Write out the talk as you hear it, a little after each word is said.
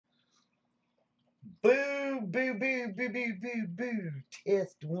Boo, boo, boo, boo, boo, boo, boo.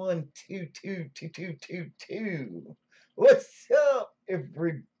 Test 1 2 2 2 2 2 2. What's up,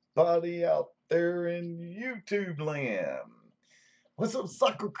 everybody out there in YouTube land? What's up,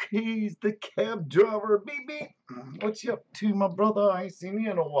 Socrates, the cab driver? Beep, beep. What you up to, my brother? I ain't seen you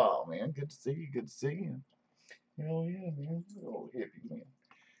in a while, man. Good to see you. Good to see you. Hell yeah, man. Oh, hippie, man.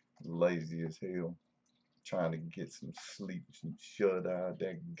 Lazy as hell. Trying to get some sleep, some shut-eye,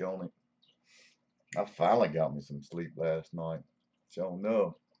 daggone it. I finally got me some sleep last night. Sure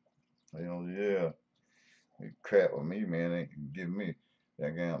enough. Hell yeah. That crap with me, man. It can give me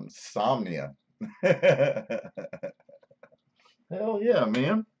that damn insomnia. Hell yeah,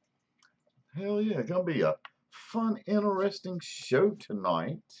 man. Hell yeah. Gonna be a fun, interesting show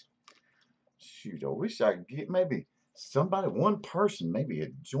tonight. Shoot, I wish I could get maybe somebody, one person, maybe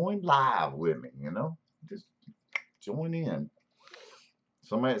join live with me, you know? Just join in.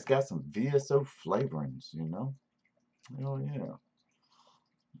 Somebody that's got some VSO flavorings, you know? Hell yeah.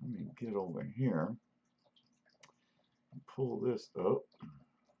 Let me get over here and pull this up.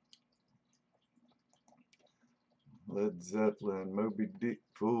 Led Zeppelin, Moby Dick,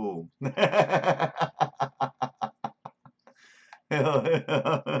 Fool. Hell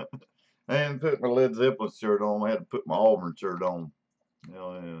yeah. I hadn't put my Led Zeppelin shirt on. I had to put my Auburn shirt on.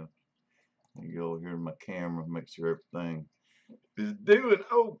 Hell yeah. Let me go over here to my camera, make sure everything is doing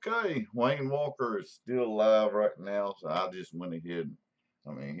okay. Wayne Walker is still alive right now, so I just went ahead.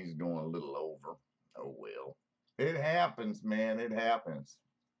 I mean, he's going a little over. Oh well. It happens, man. It happens.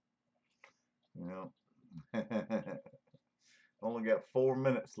 You know. Only got 4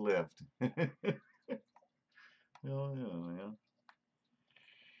 minutes left. Oh yeah, man.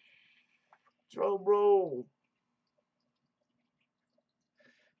 Drum roll.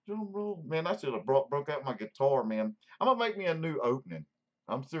 Drum roll. Man, I should have broke out my guitar, man. I'm gonna make me a new opening.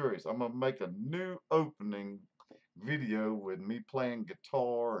 I'm serious. I'm gonna make a new opening video with me playing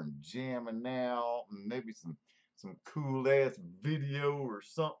guitar and jamming out and maybe some cool ass video or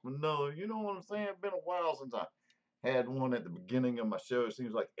something another. You know what I'm saying? It's been a while since I had one at the beginning of my show. It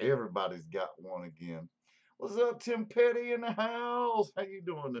seems like everybody's got one again. What's up, Tim Petty in the house? How you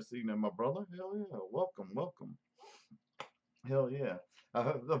doing this evening, my brother? Hell yeah. Welcome, welcome. Hell yeah.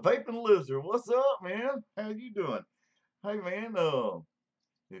 The Vaping Lizard, what's up, man? How you doing? Hey, man,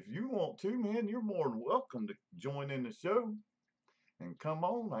 if you want to, man, you're more than welcome to join in the show. And come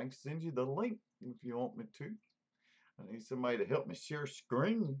on, I can send you the link if you want me to. I need somebody to help me share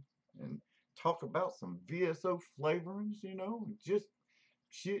screen and talk about some VSO flavorings, you know, and just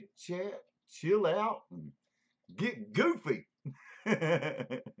chit chat, chill out, and get goofy.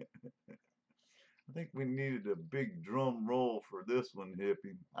 I think we needed a big drum roll for this one,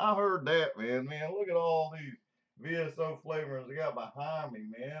 Hippie. I heard that, man. Man, look at all these VSO flavorings I got behind me,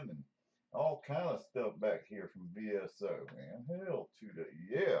 man, and all kind of stuff back here from VSO, man. Hell to the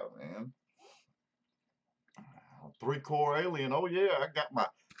yeah, man. 3-core Alien. Oh yeah, I got my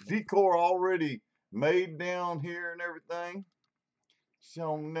decor already made down here and everything.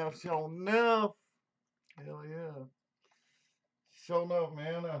 Show enough, show enough. Hell yeah. Show enough,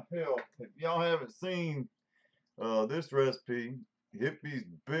 man. Hell, if y'all haven't seen this recipe, Hippie's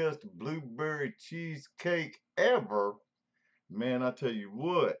best blueberry cheesecake ever, man, I tell you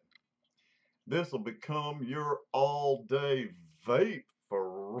what, this will become your all-day vape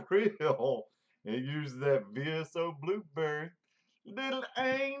for real. And use that VSO blueberry. Little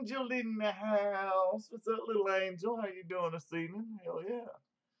angel in the house. What's up, little angel? How you doing this evening? Hell yeah.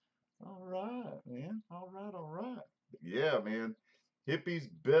 All right, man. All right, all right. Yeah, man. Hippie's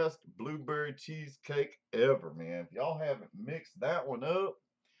best blueberry cheesecake ever, man. If y'all haven't mixed that one up,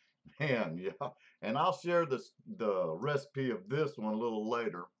 man, yeah. And I'll share the recipe of this one a little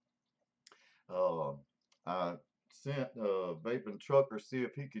later. Uh, I sent Vaping Trucker see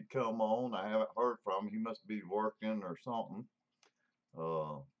if he could come on. I haven't heard from him. He must be working or something.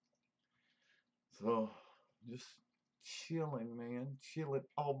 Uh, so just chilling, man. Chilling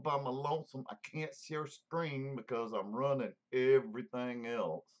all by my lonesome. I can't share screen because I'm running everything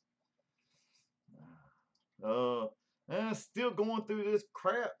else. Uh, and still going through this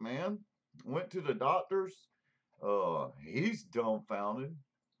crap, man. Went to the doctor's. He's dumbfounded.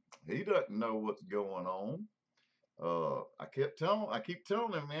 He doesn't know what's going on. I keep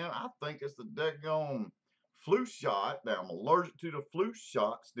telling him, man, I think it's the daggone flu shot. Now I'm allergic to the flu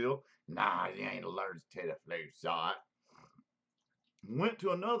shot still. Nah, you ain't allergic to the flu shot. Went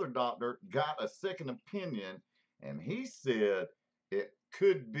to another doctor, got a second opinion, and he said it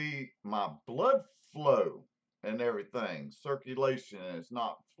could be my blood flow and everything, circulation, and it's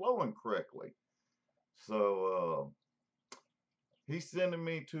not flowing correctly. So he's sending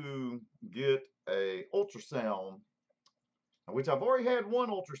me to get a ultrasound, which I've already had one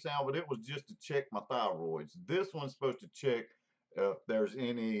ultrasound, but it was just to check my thyroids. This one's supposed to check if there's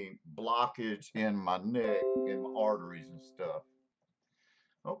any blockage in my neck, in my arteries and stuff.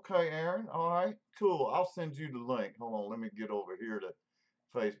 Okay, Aaron. All right, cool. I'll send you the link. Hold on, let me get over here to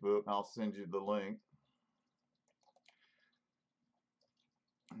Facebook. I'll send you the link.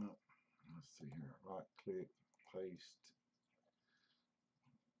 Let's see here. Right click, paste.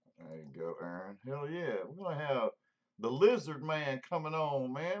 There you go, Aaron. Hell yeah. We're gonna have the lizard man coming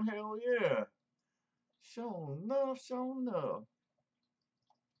on, man. Hell yeah. Sure enough, sure enough.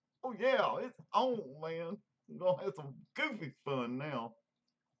 Oh yeah, it's on, man. We're gonna have some goofy fun now.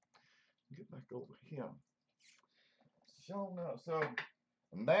 Get back over here. Sure enough. So,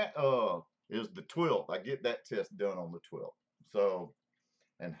 and that is the 12th. I get that test done on the 12th. So,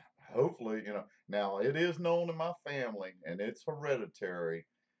 and hopefully, you know, now it is known in my family and it's hereditary.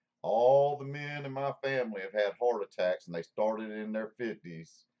 All the men in my family have had heart attacks and they started in their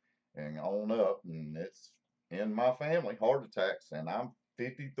 50s and on up, and it's in my family, heart attacks, and I'm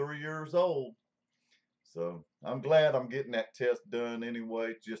 53 years old. So I'm glad I'm getting that test done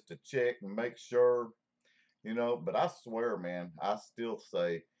anyway, just to check and make sure, you know. But I swear, man, I still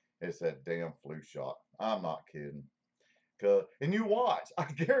say it's that damn flu shot. I'm not kidding. And you watch, I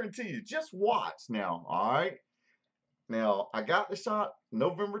guarantee you, just watch now, all right? Now, I got the shot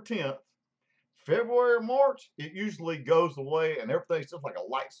November 10th. February, March, it usually goes away and everything's just like a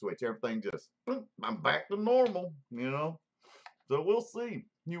light switch. Everything just, boom, I'm back to normal, you know? So we'll see.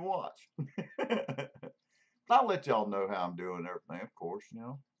 You watch. I'll let y'all know how I'm doing and everything, of course, you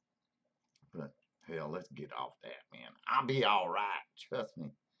know. But hell, let's get off that, man. I'll be all right. Trust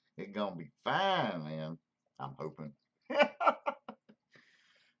me. It's gonna be fine, man. I'm hoping. Hell,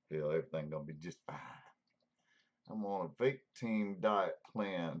 everything gonna be just fine. I'm on a vape team diet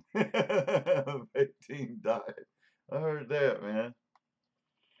plan. Vape team diet. I heard that, man.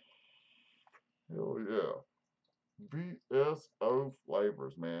 Hell yeah. VSO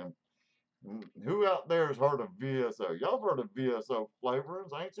Flavors, man. Who out there has heard of VSO? Y'all heard of VSO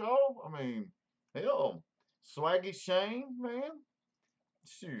Flavors, ain't y'all? I mean, hell, Swaggy Shane, man.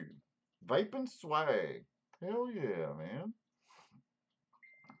 Shoot. Vaping swag. Hell yeah, man.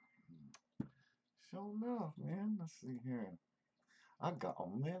 Sure enough, man. Let's see here. I got a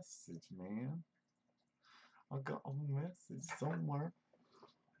message, man. I got a message somewhere.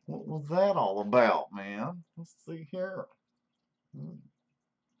 What was that all about, man? Let's see here.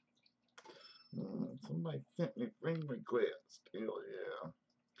 Somebody sent me friend request. Hell yeah.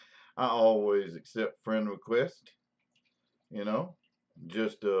 I always accept friend request, you know.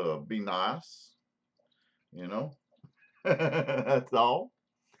 Just be nice, you know. That's all.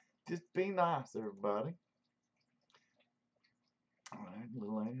 Just be nice, everybody.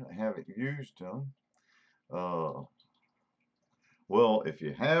 I haven't used them. Well, if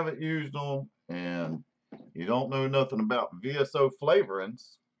you haven't used them and you don't know nothing about VSO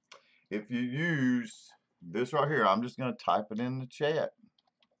flavorings, if you use this right here, I'm just going to type it in the chat.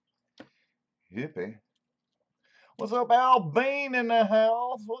 Hippy. What's up, Al Bean in the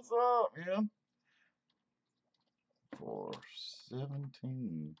house? What's up, man? For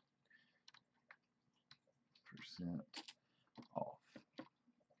 17% off.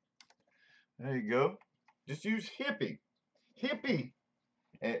 There you go. Just use Hippy. Hippy.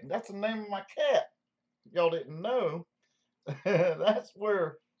 And that's the name of my cat. Y'all didn't know. That's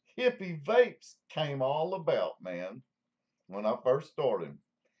where Hippy Vapes came all about, man. When I first started.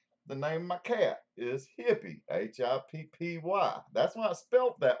 The name of my cat is Hippy. Hippy. That's why it's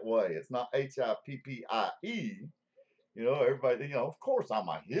spelled that way. It's not Hippie. You know, everybody, you know, of course I'm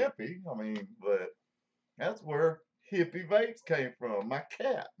a hippie. I mean, but that's where Hippy Vapes came from. My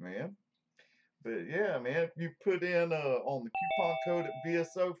cat, man. But yeah, man, if you put in on the coupon code at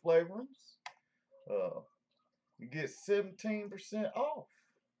VSO Flavorings, you get 17% off.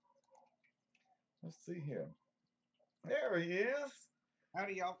 Let's see here. There he is.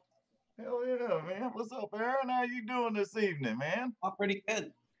 Howdy, y'all. Hell yeah, man. What's up, Aaron? How you doing this evening, man? All pretty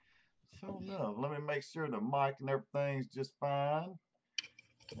good. Sure enough. Let me make sure the mic and everything's just fine.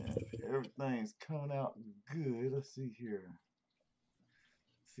 And everything's coming out good. Let's see here.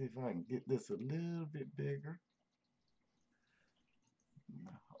 See if I can get this a little bit bigger.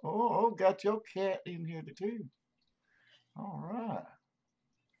 Oh, got your cat in here too. All right.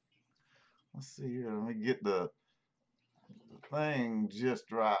 Let's see here. Let me get the thing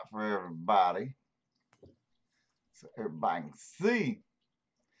just right for everybody, so everybody can see.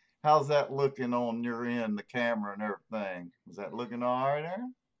 How's that looking on your end, the camera and everything? Is that looking all right,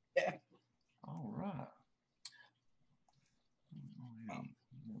 Aaron? Yeah. All right.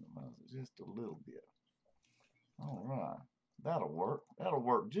 just a little bit. All right. That'll work. That'll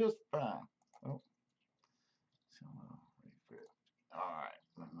work just fine. Oh, so, all right.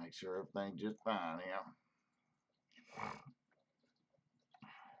 Let me make sure everything's just fine here.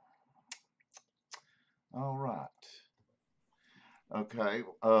 All right. Okay.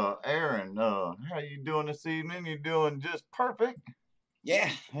 Aaron, how you doing this evening? You doing just perfect? Yeah,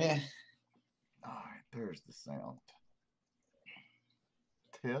 yeah. All right. There's the sound.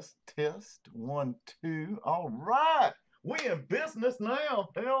 Test, test. 1, 2. All right. We in business now.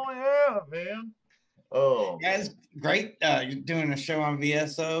 Hell yeah, man. Oh, Yeah, it's great. You're doing a show on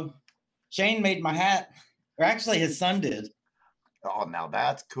VSO. Shane made my hat, or actually his son did. oh, now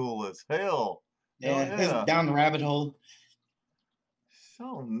that's cool as hell. Hell Yeah, it's yeah. down the rabbit hole.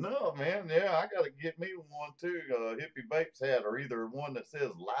 So no, man. Yeah, I gotta get me one too. Hippy Vapes hat, or either one that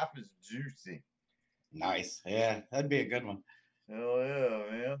says "Life is juicy." Nice. Yeah, that'd be a good one. Hell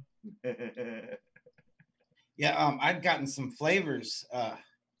yeah, man. Yeah, I'd gotten some flavors,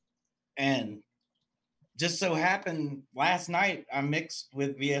 and just so happened last night I mixed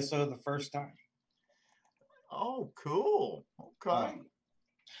with VSO the first time. oh, cool. Okay. Um,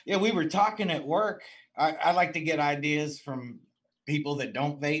 yeah, we were talking at work. I like to get ideas from people that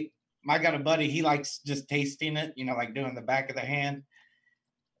don't vape. I got a buddy, he likes just tasting it, like doing the back of the hand.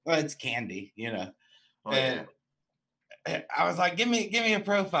 Well, it's candy. Oh And yeah. I was like, give me a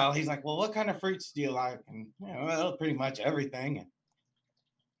profile. He's like, well, what kind of fruits do you like? And well, pretty much everything. And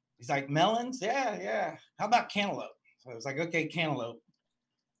he's like, melons? Yeah, yeah. How about cantaloupe? So I was like, okay, cantaloupe.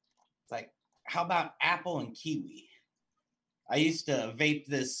 It's like, how about apple and kiwi? I used to vape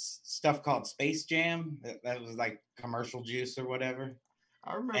this stuff called Space Jam. That was like commercial juice or whatever.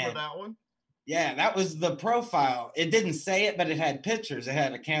 I remember And that one. yeah, that was the profile. It didn't say it, but it had pictures. It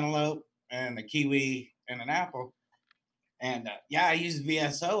had a cantaloupe and a kiwi and an apple. And yeah, I used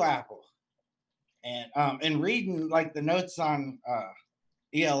VSO apple. And in reading like the notes on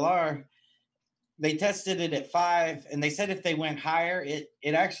ELR, they tested it at 5, and they said if they went higher,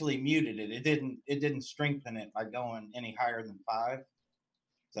 it actually muted it. It didn't strengthen it by going any higher than 5.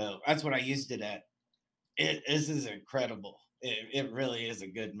 So that's what I used it at. This is incredible. It really is a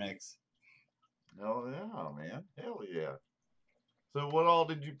good mix. Oh yeah, man. Hell yeah. So what all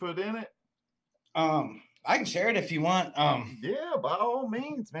did you put in it? I can share it if you want. Yeah, by all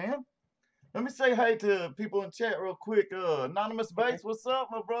means, man. Let me say hey to people in chat real quick. Anonymous Okay. Bates, what's up,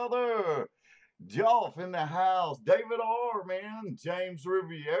 my brother? Joff in the house. David R, man. James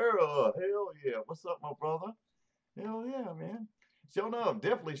Riviera. Hell yeah. What's up, my brother? Hell yeah, man. Show up.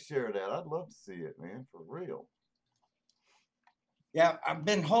 Definitely share that. I'd love to see it, man. For real. Yeah, I've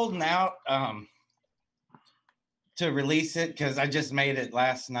been holding out to release it because I just made it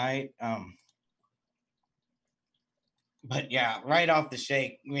last night. But yeah, right off the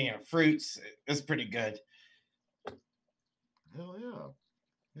shake, fruits is pretty good. Hell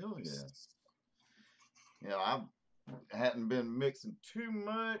yeah. Hell yeah. Yeah, I hadn't been mixing too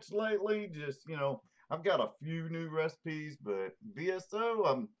much lately. Just, I've got a few new recipes, but VSO,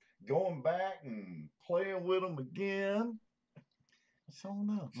 I'm going back and playing with them again. Show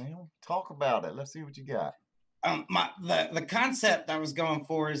enough, man. Talk about it. Let's see what you got. The concept I was going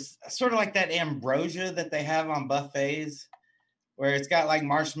for is sort of like that ambrosia that they have on buffets, where it's got like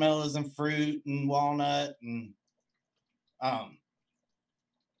marshmallows and fruit and walnut and um.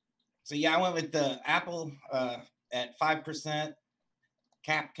 So yeah, I went with the apple at 5%,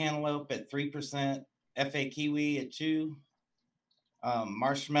 cap cantaloupe at 3%, FA kiwi at 2,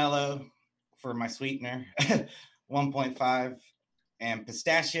 marshmallow for my sweetener 1.5, and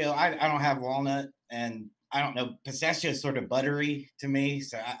pistachio. I don't have walnut, and I don't know, pistachio is sort of buttery to me,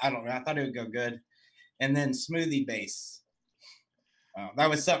 so I don't know. I thought it would go good. And then smoothie base. That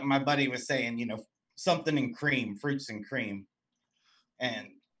was something my buddy was saying, something in cream, fruits and cream. And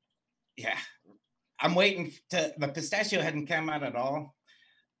yeah, I'm waiting to, the pistachio hadn't come out at all.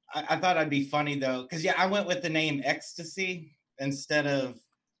 I thought I'd be funny though, because yeah, I went with the name Ecstasy instead of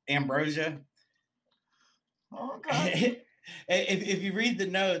Ambrosia. Okay. If you read the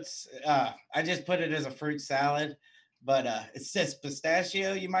notes, I just put it as a fruit salad, but it says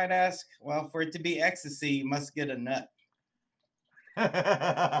pistachio, you might ask. Well, for it to be ecstasy, you must get a nut.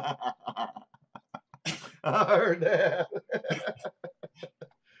 I heard that.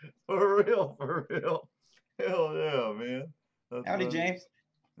 For real, for real. Hell yeah, man. That's Howdy, funny. James.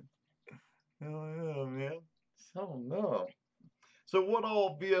 Hell yeah, man. So no. So what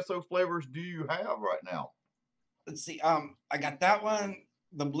all VSO flavors do you have right now? Let's see. I got that one,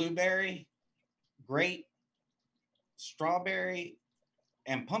 the blueberry, grape, strawberry,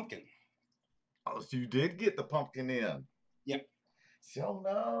 and pumpkin. Oh, so you did get the pumpkin in. Yep. Sure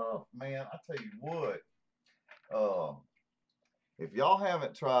enough, man. I tell you what. Uh, if y'all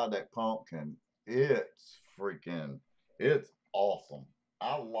haven't tried that pumpkin, it's freaking, it's awesome.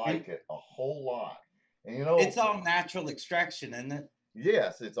 I And like it a whole lot. And it's all natural extraction, isn't it?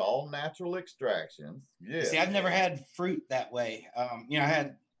 yes, it's all natural extractions. You see, Yes. I've never had fruit that way. I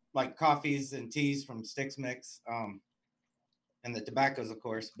had like coffees and teas from Sticks Mix, and the tobaccos, of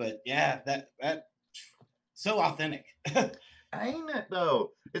course. But yeah, that so authentic. Ain't it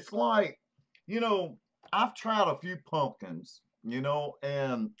though? It's like, you know, I've tried a few pumpkins, and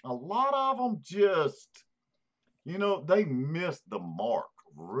a lot of them just, they miss the mark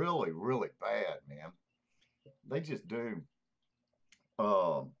really, really bad, man. They just do.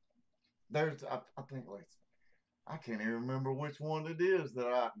 Um, I think like I can't even remember which one it is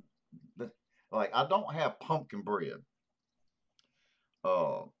that like I don't have pumpkin bread.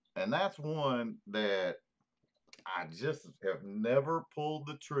 Uh, and that's one that I just have never pulled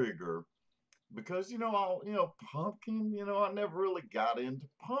the trigger because pumpkin. I never really got into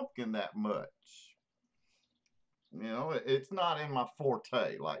pumpkin that much. It's not in my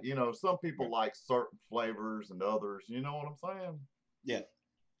forte. Like some people like certain flavors and others. You know what I'm saying? Yeah.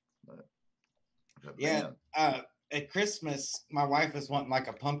 But, but Yeah. man, At Christmas, my wife was wanting like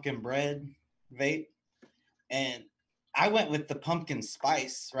a pumpkin bread vape, and I went with the pumpkin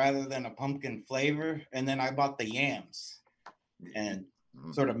spice rather than a pumpkin flavor, and then I bought the yams and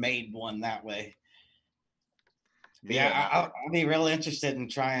sort of made one that way. But yeah. yeah, I'll be real interested in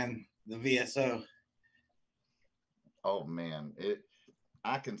trying the VSO. Oh man,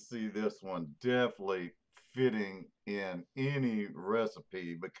 I can see this one definitely fitting in any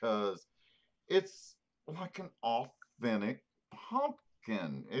recipe because it's like an authentic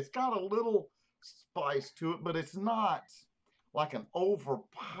pumpkin. It's got a little spice to it, but it's not like an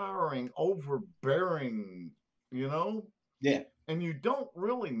overpowering, overbearing, you know? Yeah. And you don't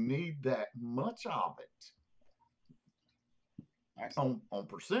really need that much of it Nice. on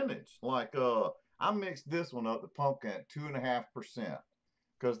percentage. Like I mixed this one up, the pumpkin at 2.5%.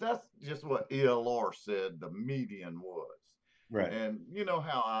 Because that's just what ELR said the median was. Right. And you know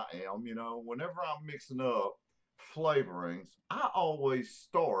how I am, whenever I'm mixing up flavorings, I always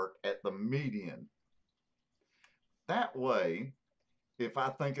start at the median. That way, if I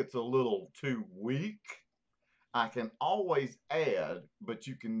think it's a little too weak, I can always add, but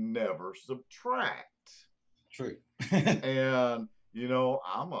you can never subtract. True. And,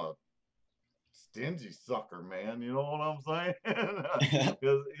 I'm a stingy sucker, man. You know what I'm saying?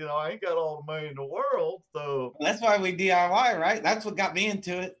 Because I ain't got all the money in the world, so That's why we DIY, right? That's what got me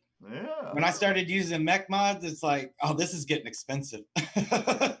into it. yeah. When I started using mech mods, it's like, oh, this is getting expensive.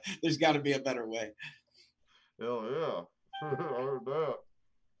 There's got to be a better way. Hell yeah, I heard that.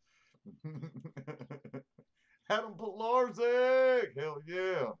 Adam Pilarczyk, hell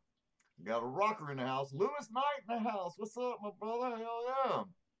yeah. Got a rocker in the house. Lewis Knight in the house. What's up, my brother? Hell yeah.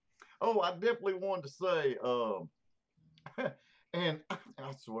 Oh, I definitely wanted to say, and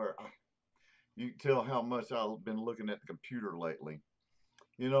I swear, you can tell how much I've been looking at the computer lately.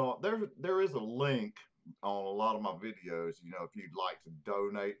 There is a link on a lot of my videos. If you'd like to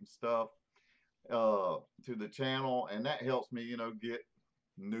donate and stuff to the channel, and that helps me, get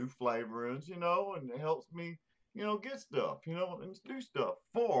new flavorings, and it helps me, get stuff, and do stuff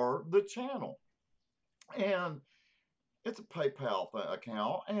for the channel. And it's a PayPal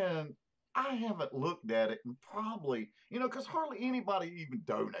account, and I haven't looked at it and probably, because hardly anybody even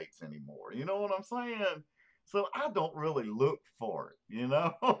donates anymore. You know what I'm saying? So I don't really look for it.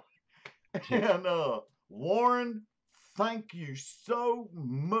 And Warren, thank you so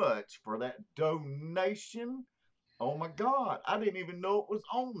much for that donation. Oh my God, I didn't even know it was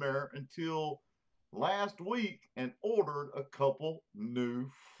on there until last week and ordered a couple new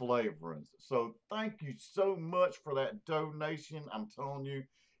flavorings. So thank you so much for that donation. I'm telling you,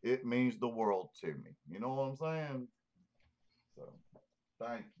 it means the world to me. You know what I'm saying? So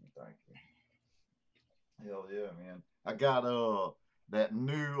thank you. Hell yeah, man. I got that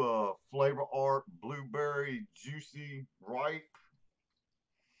new flavor art blueberry juicy ripe.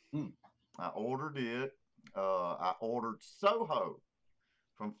 Hmm. I ordered it. I ordered Soho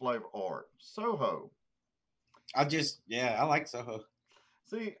from Flavor Art. Soho. I like Soho.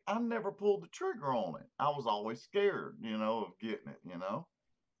 See, I never pulled the trigger on it. I was always scared, of getting it.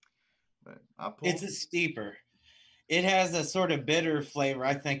 But I It's pulled. a steeper. It has a sort of bitter flavor,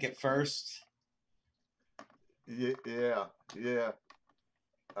 I think, at first. Yeah, yeah.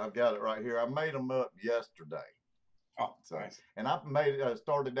 I've got it right here. I made them up yesterday. Oh, So, nice. and I made it.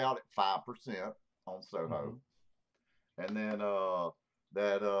 Started out at 5% on Soho, Mm-hmm. and then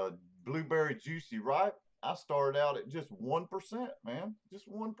that blueberry juicy ripe. I started out at just 1%, man, just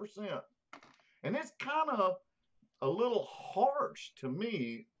 1%, and it's kind of a little harsh to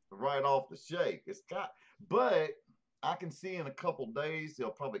me right off the shake. It's got, but I can see in a couple days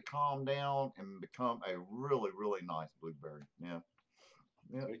they'll probably calm down and become a really, really nice blueberry. Yeah,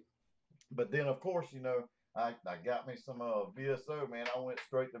 yeah. But then, of course, I got me some VSO, man. I went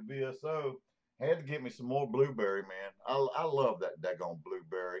straight to VSO. Had to get me some more blueberry, man. I love that daggone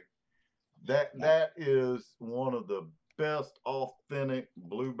blueberry. That is one of the best authentic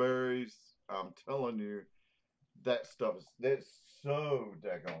blueberries. I'm telling you, that stuff is that's so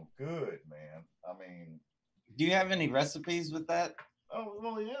daggone good, man. I mean, Do you have any recipes with that? oh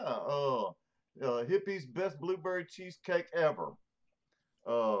well, yeah. Hippie's best blueberry cheesecake ever.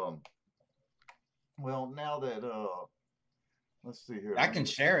 Um, well, now that let's see here. I Let can me.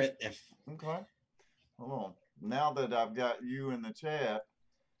 share it if Okay, hold on. Now that I've got you in the chat,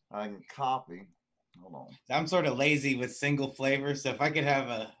 I can copy. Hold on. I'm sort of lazy with single flavors. So if I could have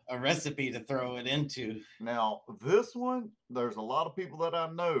a recipe to throw it into. Now this one, there's a lot of people that I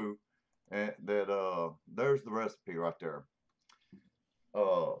know that there's the recipe right there.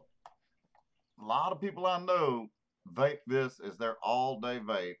 A lot of people I know vape this as their all day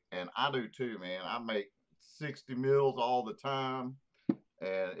vape, and I do too, man. I make 60 mils all the time,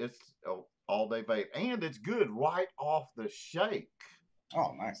 and it's all day vape, and it's good right off the shake.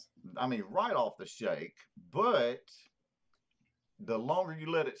 Oh, nice. I mean, right off the shake, but the longer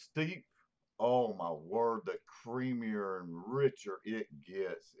you let it steep, oh my word, the creamier and richer it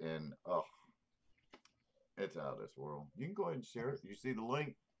gets, and it's out of this world. You can go ahead and share it. You see the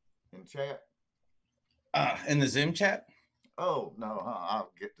link in chat? In the Zoom chat? Oh no,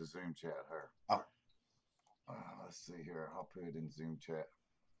 I'll get the Zoom chat here. Oh. Let's see here. I'll put it in Zoom chat.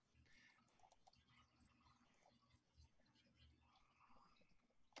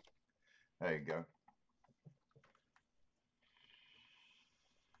 There you go.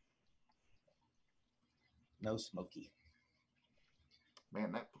 No smoky.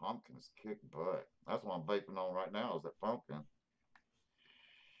 Man, that pumpkin's kick butt. That's what I'm vaping on right now is that pumpkin.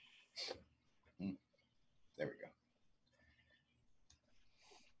 There we go.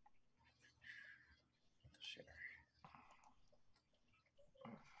 Share.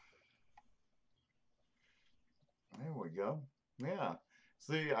 There we go. Yeah.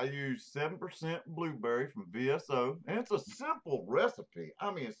 See, I use 7% blueberry from VSO, and it's a simple recipe.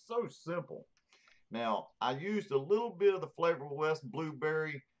 I mean, it's so simple. Now, I used a little bit of the Flavor West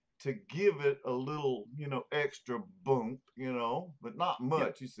blueberry to give it a little, extra bump, but not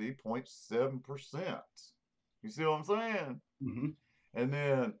much. Yep. You see, 0.7%. You see what I'm saying? Mm-hmm. And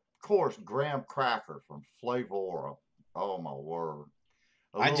then, of course, graham cracker from Flavora. Oh, my word.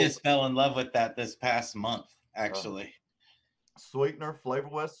 I just fell in love with that this past month, actually. Sweetener, Flavor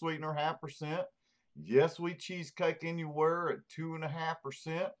West sweetener, 0.5%. Yes, we cheesecake anywhere at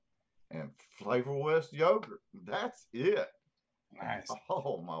 2.5%. And Flavor West yogurt. That's it. Nice.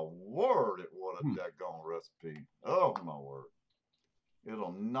 Oh my word! What a daggone recipe. Oh my word!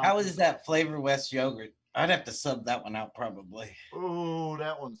 It'll not. How is that Flavor West yogurt? I'd have to sub that one out probably. Ooh,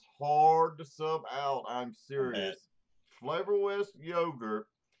 that one's hard to sub out. I'm serious. Flavor West yogurt.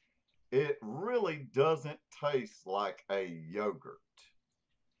 It really doesn't taste like a yogurt.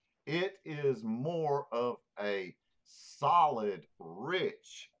 It is more of a solid,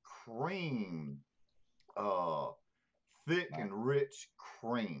 rich cream, thick and rich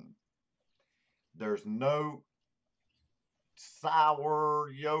cream. There's no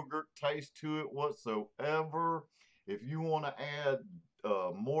sour yogurt taste to it whatsoever. If you want to add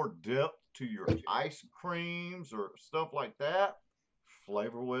more depth to your ice creams or stuff like that,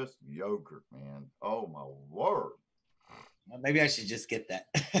 Flavor West yogurt, man. Oh my word. Well, maybe I should just get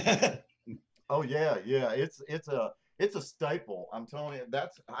that. Oh yeah. It's a staple. I'm telling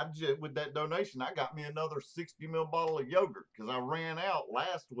you, with that donation, I got me another 60 ml bottle of yogurt because I ran out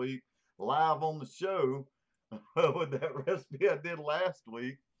last week live on the show with that recipe I did last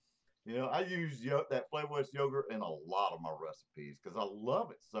week. I use that Flavor West yogurt in a lot of my recipes because I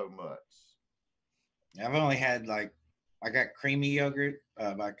love it so much. I've only had I got creamy yogurt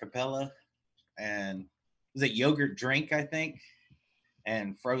by Capella, and was it yogurt drink, I think,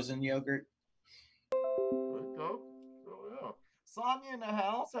 and frozen yogurt. Let's go. Oh, yeah. Sonia in the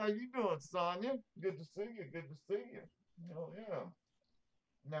house. How you doing, Sonia? Good to see you. Good to see you. Oh, yeah.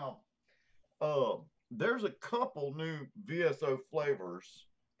 Now, there's a couple new VSO flavors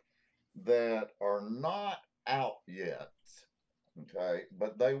that are not out yet. Okay,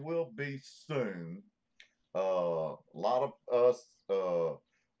 but they will be soon. A lot of us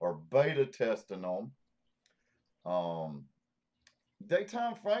are beta testing them.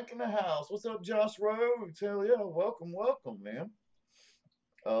 Daytime Frank in the house. What's up, Josh Rhodes? Hell yeah, welcome, welcome, man.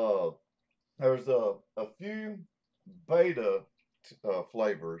 Uh, there's a few beta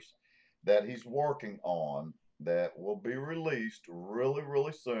flavors that he's working on that will be released really,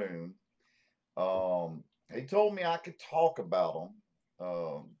 really soon. He told me I could talk about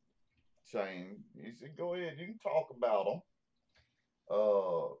them. Shane, he said, "Go ahead, you can talk about them."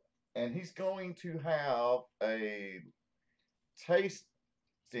 And he's going to have a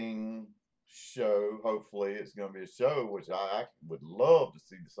tasting show. Hopefully, it's going to be a show, which I would love to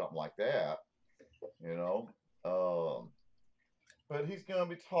see something like that. You know, um, but he's going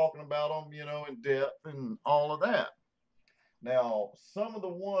to be talking about them, in depth and all of that. Now, some of the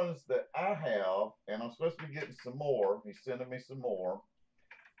ones that I have, and I'm supposed to be getting some more. He's sending me some more.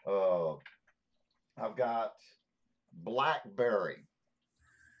 Uh, I've got blackberry,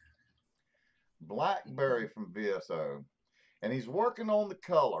 blackberry from VSO, and he's working on the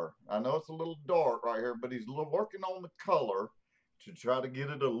color. I know it's a little dark right here, but he's working on the color to try to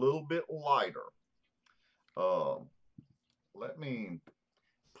get it a little bit lighter. Uh, Let me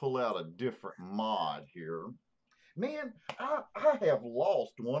pull out a different mod here. Man, I have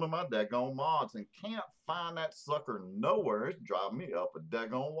lost one of my daggone mods and can't find that sucker nowhere. It's driving me up a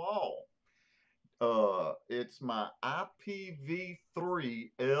daggone wall. It's my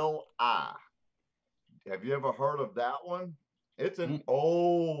IPv3LI. Have you ever heard of that one? It's an Mm.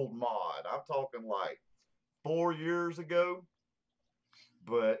 old mod. I'm talking like 4 years ago,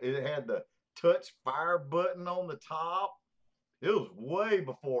 but it had the touch fire button on the top. It was way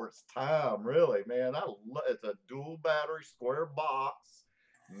before its time, really, man. It's a dual battery square box,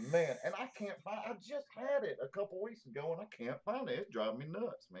 man, and I can't find. I just had it a couple weeks ago, and I can't find it. It's driving me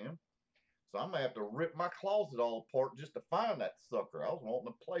nuts, man. So I'm gonna have to rip my closet all apart just to find that sucker. I was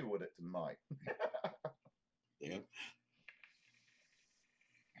wanting to play with it tonight. Yeah.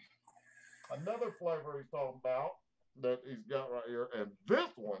 Another flavor he's talking about that he's got right here, and this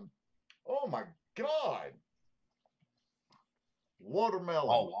one, oh my god, watermelon,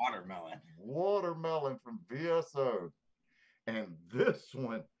 Oh, watermelon. watermelon from VSO. And this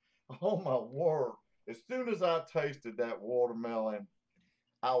one, oh my word, as soon as I tasted that watermelon,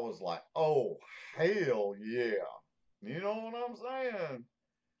 I was like, oh, hell yeah. You know what I'm saying?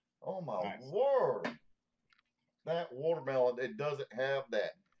 Oh my Nice. word. That watermelon, it doesn't have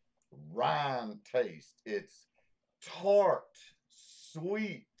that rind taste. It's tart,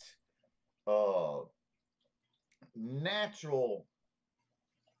 sweet, uh, natural.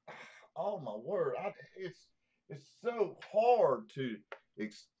 Oh my word. It's so hard to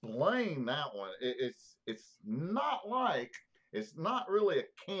explain that one. It's not really a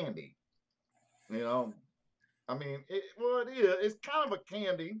candy, you know. I mean, well, it is. It's kind of a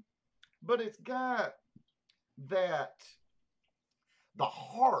candy, but it's got that the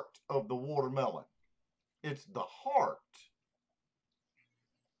heart of the watermelon. It's the heart,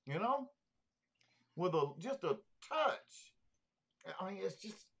 you know, with a just a touch. I mean, it's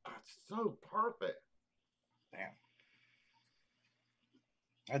so perfect. Damn.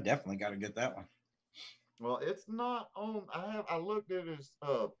 I definitely got to get that one. Well, it's not on. I looked at his.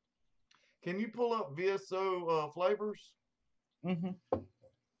 Can you pull up VSO flavors? Mm-hmm.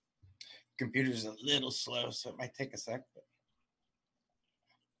 Computer's a little slow, so it might take a sec. But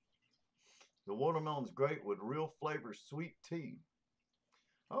The watermelon's great with real flavor sweet tea.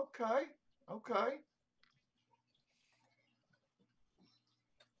 Okay, okay.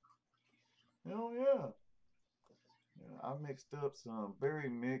 Hell yeah. Yeah, I mixed up some berry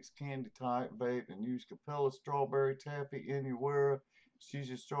mix candy type vape and used Capella strawberry taffy anywhere.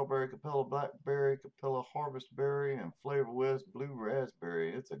 She's strawberry, Capella blackberry, Capella harvest berry, and Flavor West blue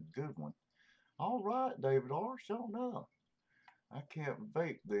raspberry. It's a good one. All right, David R. Show enough. I can't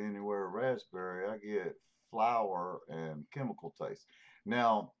vape the anywhere raspberry. I get flour and chemical taste.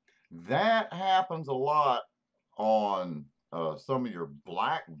 Now, that happens a lot on some of your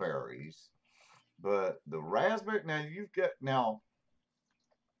blackberries, but the raspberry. Now,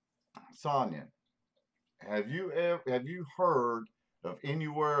 Sonia, have you heard of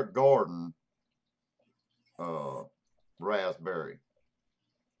Anywhere Garden uh, raspberry?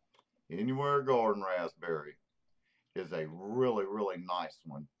 Anywhere Garden raspberry is a really really nice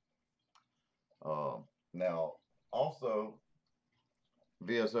one. Now, also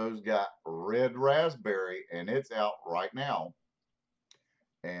VSO's got red raspberry, and it's out right now,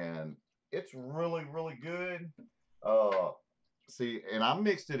 and it's really really good. Uh, See, and I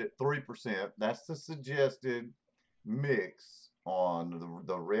mixed it at 3%. That's the suggested mix on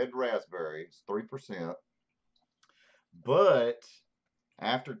the red raspberry. It's 3%. But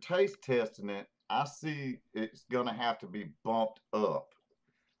after taste testing it, I see it's gonna have to be bumped up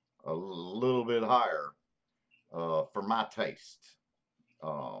a little bit higher for my taste.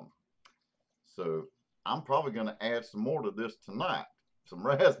 Um, so I'm probably gonna add some more to this tonight, some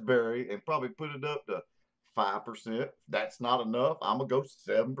raspberry, and probably put it up to 5%. If that's not enough, I'm gonna go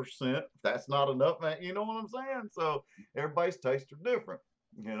 7%. If that's not enough, man, you know what I'm saying? So everybody's tastes are different,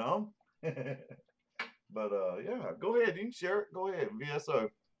 you know. But yeah, go ahead. You can share it. Go ahead, VSO.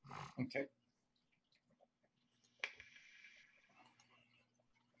 Okay.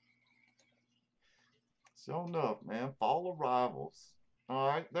 So enough, man. Fall arrivals. All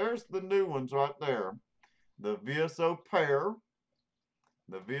right, there's the new ones right there. The VSO pear,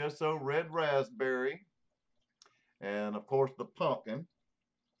 the VSO red raspberry, and of course the pumpkin.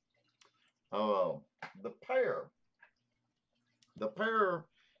 Uh, the pear. The pear.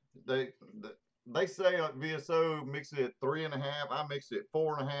 They they say at VSO mix it at 3.5. I mix it at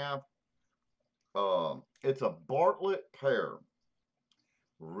 4.5. It's a Bartlett pear.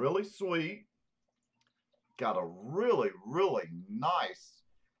 Really sweet. Got a really nice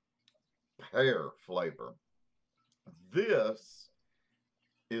pear flavor. This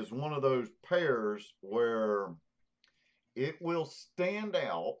is one of those pears where it will stand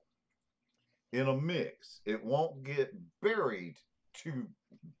out in a mix. It won't get buried too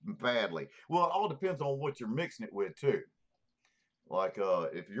badly. Well, it all depends on what you're mixing it with too. Like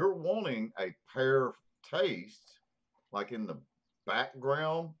if you're wanting a pear taste, like in the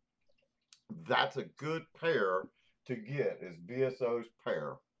background, that's a good pear to get is VSO's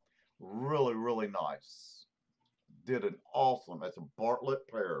pear. Really nice. Did an awesome. It's a Bartlett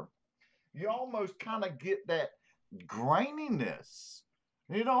pear. You almost kind of get that graininess.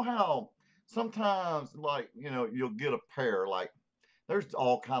 You know how sometimes, like, you'll get a pear, like, there's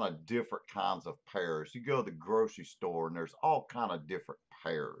all kind of different kinds of pears. You go to the grocery store and there's all kind of different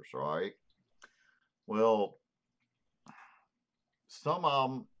pears, right? Well, some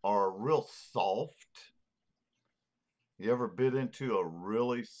of them are real soft. You ever bit into a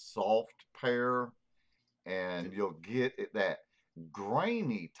really soft pear and you'll get that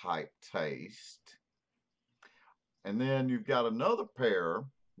grainy type taste. And then you've got another pear,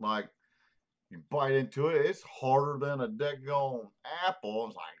 like you bite into it, it's harder than a daggone apple.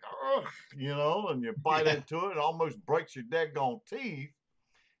 It's like, ugh, and you bite Yeah. into it, it almost breaks your daggone teeth.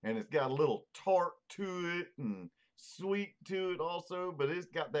 And it's got a little tart to it and sweet to it also, but it's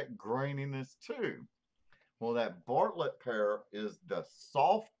got that graininess too. Well, that Bartlett pear is the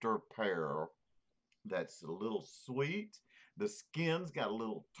softer pear that's a little sweet. The skin's got a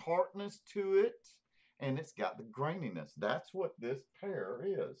little tartness to it, and it's got the graininess. That's what this pear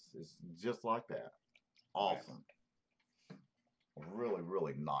is. It's just like that. Awesome.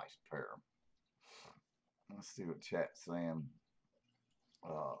 Really nice pear. Let's see what chat's saying.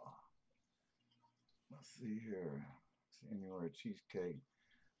 Uh, let's see here. Anywhere cheesecake.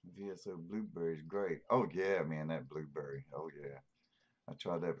 VSO blueberry is great. Oh yeah, man, that blueberry. Oh yeah. I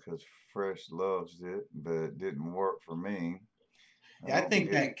tried that because Fresh loves it, but it didn't work for me. I Yeah, I don't think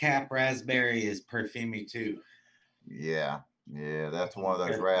care. that cap raspberry is perfumey too. Yeah, I that's one of don't those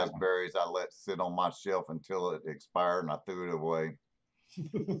care for that raspberries I let sit on my shelf until it expired and I threw it away.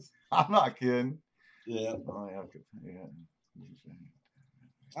 one. I'm not kidding. Yeah. Oh, yeah.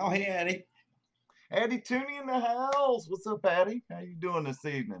 Oh, hey, Eddie. Addie Tooney in the house. What's up, Addie? How you doing this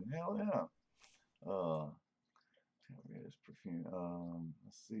evening? Hell yeah. This perfume.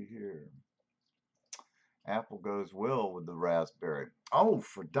 Let's see here. Apple goes well with the raspberry. Oh,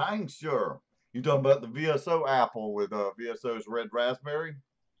 for dang sure. You talking about the VSO apple with VSO's red raspberry?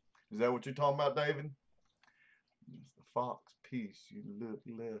 Is that what you're talking about, David? It's the fox piece. You look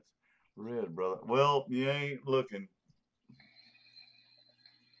less red, brother. Well, you ain't looking.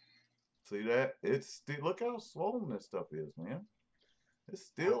 See that? It's still, look how swollen this stuff is, man. It's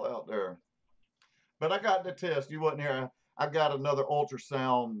still out there. But I got the test. You wasn't here. I got another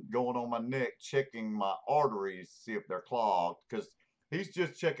ultrasound going on my neck, checking my arteries, see if they're clogged. Because he's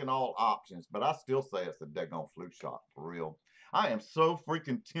just checking all options. But I still say it's a daggone flu shot for real. I am so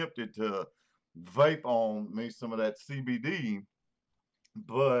freaking tempted to vape on me some of that CBD,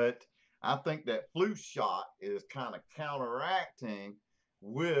 but I think that flu shot is kind of counteracting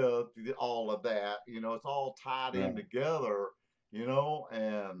with all of that. It's all tied Yeah. in together,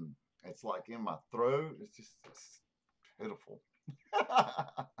 and it's like in my throat. It's pitiful.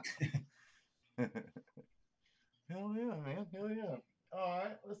 Hell yeah, man. Hell yeah. All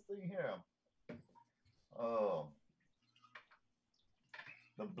right, let's see here. Uh,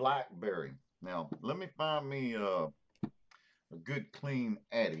 the blackberry. Now, let me find me a good clean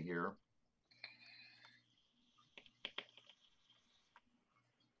Addy here.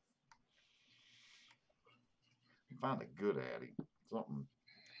 find a good Addy. Something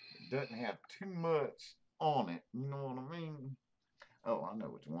that doesn't have too much on it. You know what I mean? Oh, I know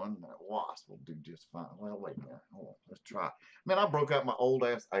which one. That wasp will do just fine. Well, wait a minute. Hold on. Let's try. Man, I broke out my old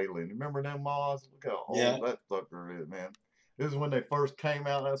ass Alein. Remember them moths? Look how Yeah. old that sucker is, man. This is when they first came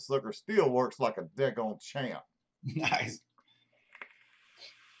out. That sucker still works like a daggone champ. Nice.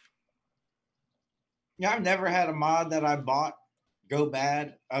 Yeah, I've never had a mod that I bought go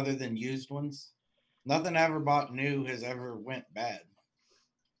bad other than used ones. Nothing I ever bought new has ever went bad.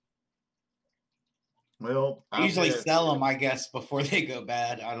 Well, I usually sell them, I guess, before they go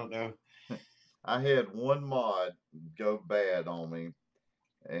bad. I don't know. I had one mod go bad on me,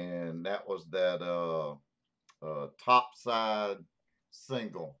 and that was that topside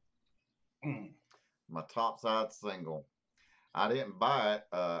single. My topside single. I didn't buy it.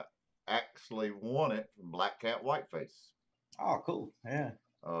 Actually won it from Black Cat Whiteface. Oh, cool. Yeah.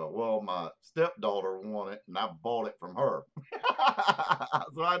 Well, my stepdaughter won it, and I bought it from her.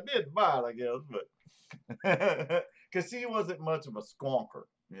 So I did buy it, I guess, but because she wasn't much of a squonker,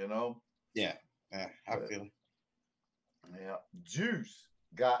 you know. Yeah. Yeah. I feel it. Yeah, Juice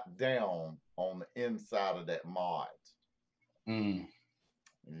got down on the inside of that mod.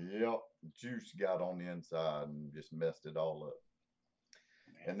 Yep, Juice got on the inside and just messed it all up.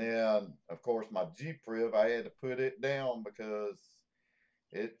 And then, of course, my G Priv, I had to put it down because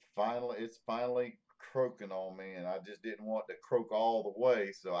it's finally croaking on me, and I just didn't want to croak all the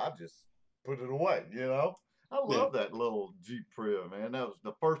way, so I just put it away. You know, I love that little G Priv, man. That was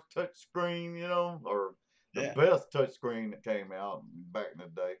the first touch screen, you know, or the best touch screen that came out back in the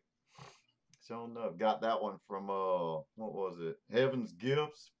day. Sure enough, got that one from what was it? Heaven's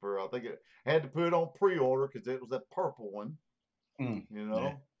Gifts for I think it had to put it on pre-order because it was that purple one. You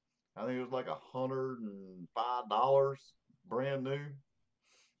know, I think it was like $105 brand new.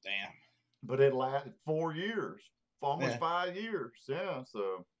 Damn. But it lasted 4 years, almost 5 years. Yeah,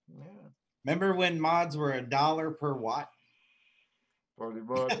 so yeah. Remember when mods were $1 per watt? Pretty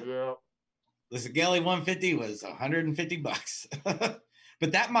much, yeah. The Sigelli 150 was $150.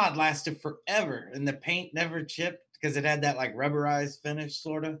 But that mod lasted forever, and the paint never chipped because it had that like rubberized finish,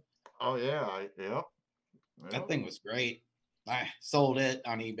 sort of. Oh yeah, yep. That thing was great. I sold it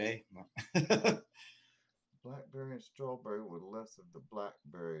on eBay. Blackberry and strawberry with less of the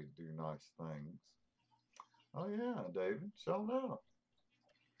blackberry do nice things. Oh yeah, David, show out.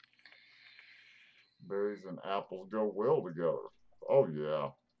 Berries and apples go well together. Oh yeah.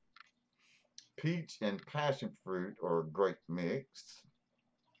 Peach and passion fruit are a great mix.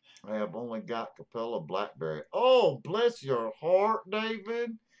 I have only got Capella Blackberry. Oh, bless your heart,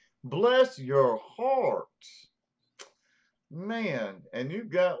 David. Bless your heart. Man, and you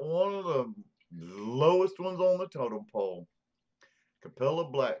got one of the lowest ones on the totem pole. Capella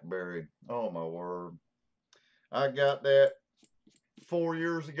Blackberry. Oh, my word. I got that 4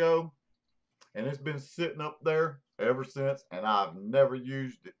 years ago, and it's been sitting up there ever since, and I've never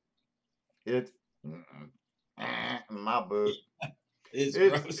used it. It's in my book. It's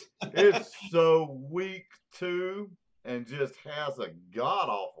gross. It's so weak too, and just has a god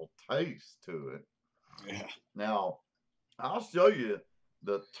awful taste to it. Yeah. Now, I'll show you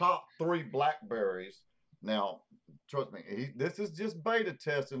the top 3 blackberries. Now, trust me, this is just beta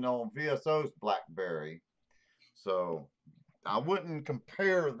testing on VSO's blackberry, so I wouldn't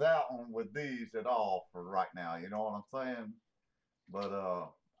compare that one with these at all for right now. You know what I'm saying? But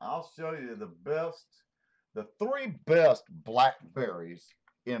I'll show you the 3 best blackberries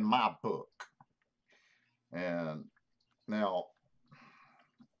in my book. And now,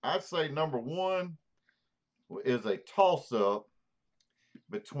 I'd say number 1 is a toss-up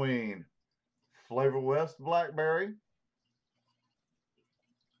between Flavor West Blackberry,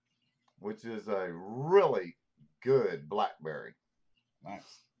 which is a really good blackberry.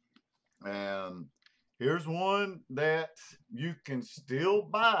 Nice. And here's one that you can still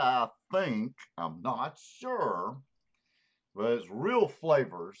buy, I think. I'm not sure. But it's Real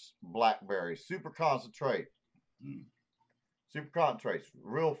Flavors Blackberry. Super concentrate. Super concentrates.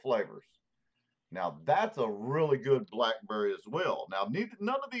 Real Flavors. Now, that's a really good blackberry as well. Now,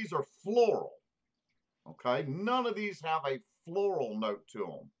 none of these are floral. Okay? None of these have a floral note to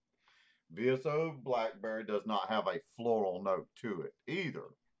them. VSO Blackberry does not have a floral note to it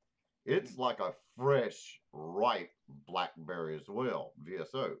either. It's like a fresh, ripe blackberry as well,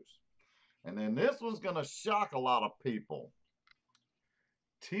 VSO's. And then this one's going to shock a lot of people.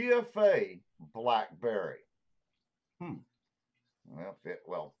 TFA Blackberry. Well,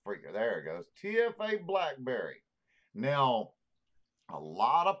 there it goes. TFA Blackberry. Now, a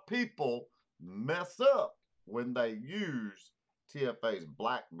lot of people mess up when they use TFA's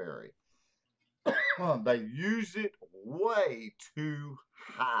Blackberry. they use it way too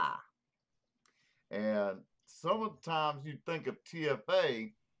high. And some of the times you think of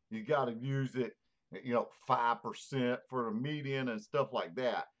TFA, you got to use it, 5% for the median and stuff like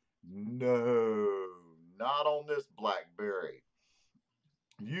that. No, not on this blackberry.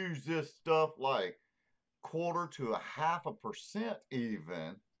 Use this stuff like quarter to a half a percent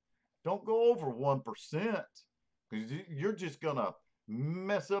even. Don't go over 1% because you're just going to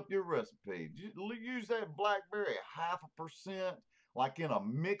mess up your recipe. Use that blackberry half a percent, like in a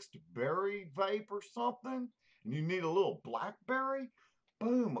mixed berry vape or something, and you need a little blackberry.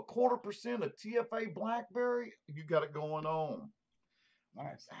 Boom, a quarter% of TFA blackberry, you got it going on.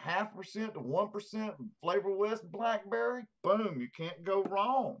 Nice. 0.5% to 1% Flavor West blackberry, boom, you can't go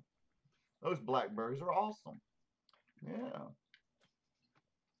wrong. Those blackberries are awesome. Yeah.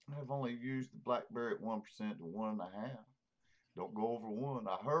 I've only used the blackberry at 1% to 1.5%. Don't go over 1.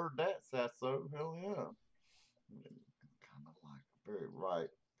 I heard that, Sasso. Hell yeah. Kind of like very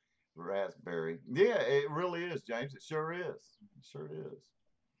ripe raspberry. Yeah, it really is, James. It sure is. It sure is.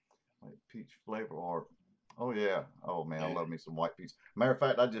 Like peach flavor art. Oh yeah. Oh man, I love me some white peach. Matter of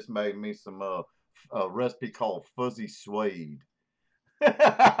fact, I just made me some recipe called fuzzy suede.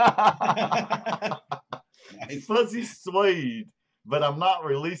 Nice. Fuzzy suede, but I'm not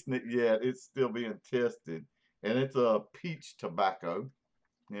releasing it yet. It's still being tested, and it's a peach tobacco.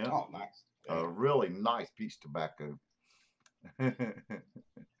 Yeah. Oh, nice. A really nice peach tobacco. I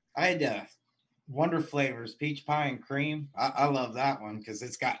had Wonder Flavors, peach pie and cream. I love that one because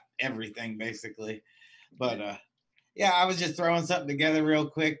it's got everything basically. But yeah, I was just throwing something together real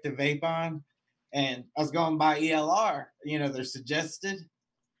quick to vape on, and I was going by ELR. They're suggested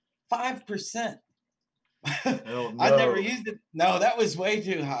 5%. No. I never used it. No, that was way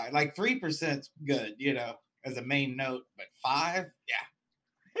too high. Like 3%'s good, as a main note, but 5, yeah,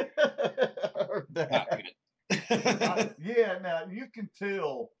 not good. Yeah, now you can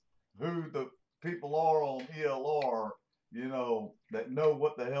tell who the people are on ELR, that know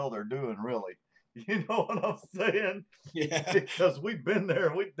what the hell they're doing, really. You know what I'm saying? Yeah. Because we've been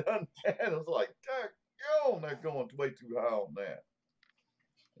there, we've done that. It's like, dang, they're going way too high on that.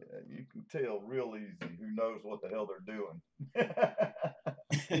 Yeah, you can tell real easy who knows what the hell they're doing.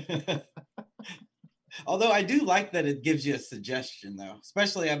 Although I do like that it gives you a suggestion, though.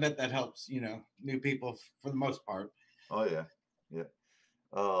 Especially, I bet that helps, new people for the most part. Oh yeah, yeah.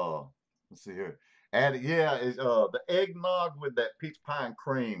 Let's see here. And yeah, is the eggnog with that peach pie and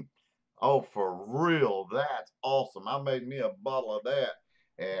cream. Oh, for real, that's awesome. I made me a bottle of that,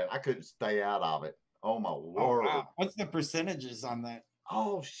 and I couldn't stay out of it. Oh my Oh word. wow! What's the percentages on that?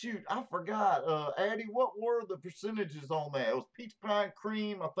 Oh shoot, I forgot. Addie, what were the percentages on that? It was peach pie and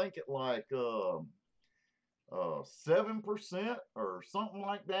cream. I think it like 7% or something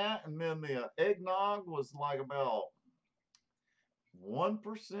like that, and then the eggnog was like about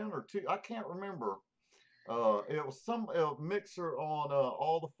 1% or 2. I can't remember. It was some mixer on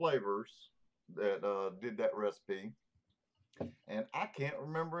all the flavors that did that recipe, and I can't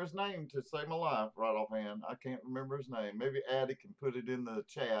remember his name to save my life right offhand. I can't remember his name. Maybe Addie can put it in the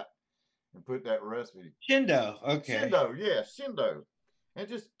chat and put that recipe. Shindo. Okay. Shindo, yeah, Shindo, and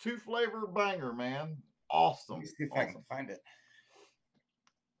just 2 flavor banger, man. Awesome. Let me see if awesome. I can find it.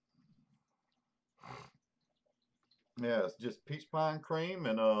 Yeah, it's just peach pie and cream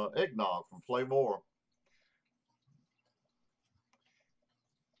and eggnog from Flavor.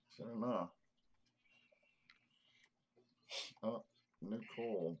 Sure enough. Oh,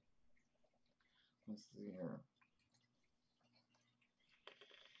 Nicole. Let's see here.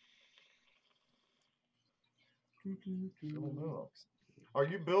 Sure enough. Are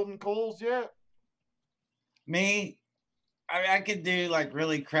you building coals yet? Me, I could do like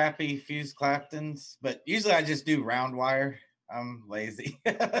really crappy fuse Claptons, but usually I just do round wire. I'm lazy.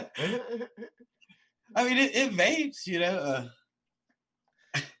 I mean, it vapes,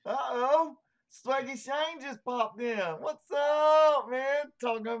 Uh-oh. Swaggy Shane just popped in. What's up, man?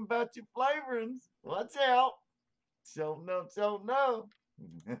 Talking about your flavorings. Watch out. So no.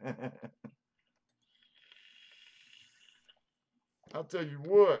 I'll tell you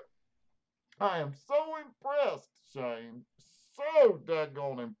what. I am so impressed, Shane. So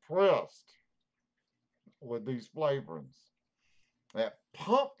daggone impressed with these flavorings. That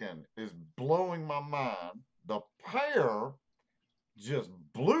pumpkin is blowing my mind. The pear just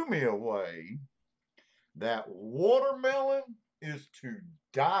blew me away. That watermelon is to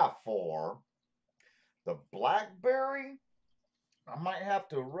die for. The blackberry, I might have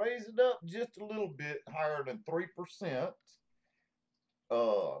to raise it up just a little bit higher than 3%.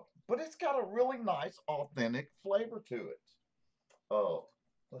 But it's got a really nice, authentic flavor to it.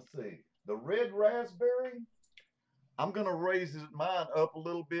 Let's see. The red raspberry, I'm gonna raise mine up a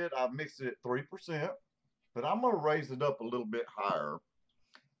little bit. I mixed it at 3%, but I'm gonna raise it up a little bit higher.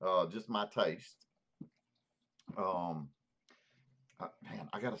 Just my taste. Um, Man,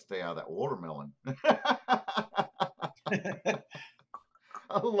 I gotta stay out of that watermelon.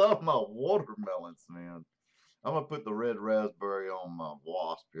 I love my watermelons, man. I'm gonna put the red raspberry on my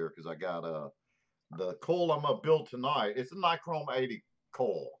wasp here because I got the coil I'm gonna build tonight. It's a Nichrome 80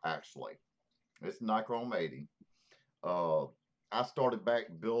 coil, actually. It's Nichrome 80. Uh, I started back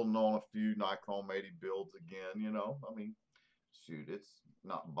building on a few Nichrome 80 builds again. I mean, shoot, it's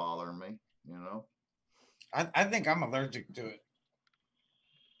not bothering me. You know. I think I'm allergic to it.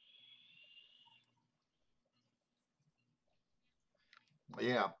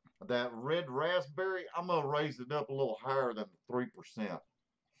 Yeah, that red raspberry, I'm gonna raise it up a little higher than 3%.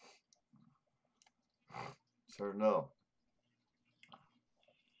 Sure enough.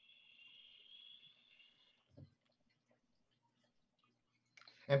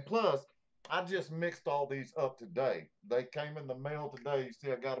 And plus, I just mixed all these up today. They came in the mail today. You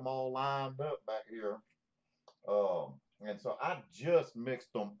see, I got them all lined up back here. And so I just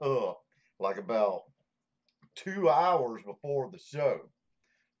mixed them up like about 2 hours before the show.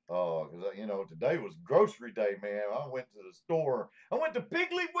 Because today was grocery day, man. I went to the store. I went to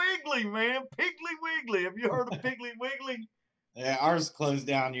Piggly Wiggly, man. Piggly Wiggly. Have you heard of Piggly Wiggly? Yeah, ours closed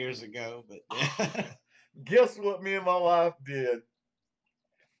down years ago, but yeah. Guess what me and my wife did?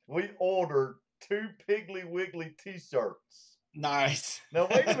 We ordered 2 Piggly Wiggly t-shirts. Nice. Now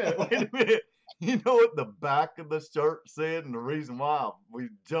wait a minute, wait a minute. You know what the back of the shirt said, and the reason why we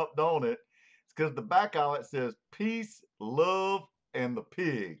jumped on it is because the back of it says peace, love, and the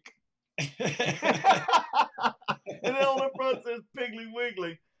pig. And then on the front says Piggly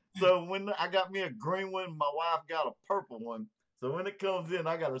Wiggly. So when I got me a green one, my wife got a purple one. So when it comes in,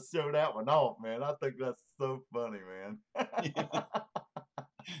 I got to show that one off, man. I think that's so funny, man.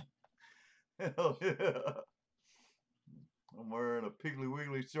 Hell yeah. I'm wearing a Piggly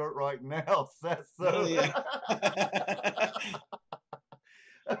Wiggly shirt right now. That's so. Yeah.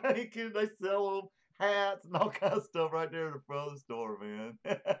 They sell them hats and all kinds of stuff right there in the front of the store, man.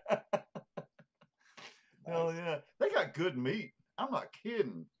 Hell yeah. They got good meat. I'm not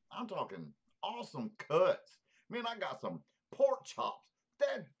kidding. I'm talking awesome cuts. Man, I got some pork chops.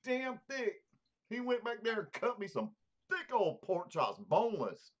 That damn thick. He went back there and cut me some thick old pork chops,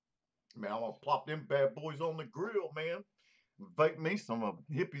 boneless. Man, I'm gonna plop them bad boys on the grill, man. Bake me some of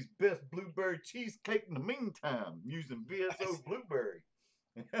Hippy's best blueberry cheesecake in the meantime, using VSO blueberry.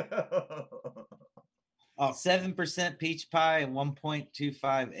 Oh, 7% peach pie and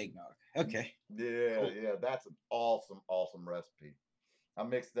 1.25 eggnog. Okay. Yeah, Cool. yeah, that's an awesome, awesome recipe. I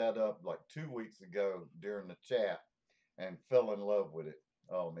mixed that up like 2 weeks ago during the chat and fell in love with it.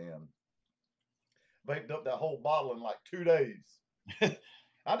 Oh man, baked up that whole bottle in like 2 days.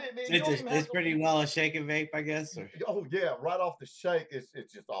 I didn't. So You don't even have it's pretty well a shake and vape, I guess. Or? Oh yeah, right off the shake, it's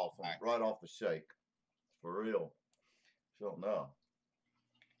just awesome. Right off the shake, for real. So no.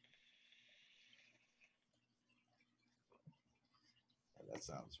 That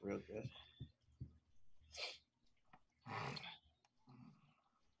sounds real good.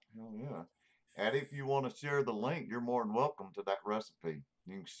 Hell yeah. Addie, if you want to share the link, you're more than welcome to that recipe.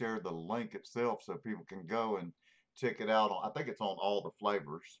 You can share the link itself so people can go and check it out. I think it's on all the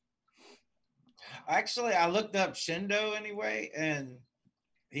flavors. Actually, I looked up Shindo anyway, and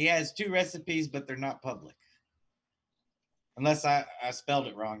he has 2 recipes, but they're not public. Unless I spelled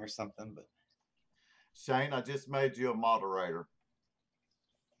it wrong or something. But Shane, I just made you a moderator.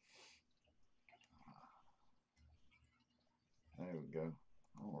 There we go.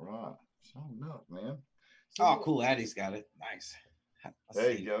 All right. Show enough, man. So, oh, cool. Addie's got it. Nice.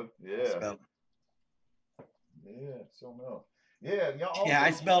 There you go. Yeah. Yeah, so enough. Yeah, y'all. Yeah, I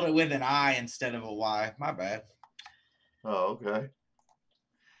spelled it with an I instead of a Y. My bad. Oh, okay.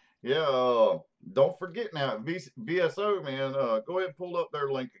 Yeah, don't forget now, VSO, man, go ahead and pull up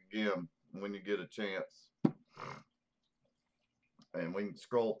their link again when you get a chance. And we can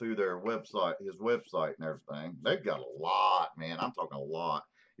scroll through their website, his website and everything. They've got a lot, man. I'm talking a lot.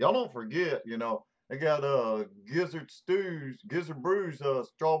 Y'all don't forget, they got Gizzard Brews,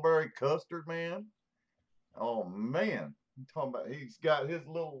 strawberry custard, man. Oh man. I'm talking about he's got his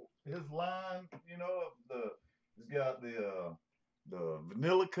line, he's got the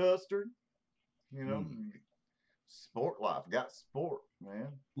vanilla custard, Sport Life got sport, man.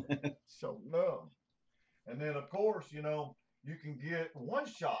 So no. And then of course, you can get one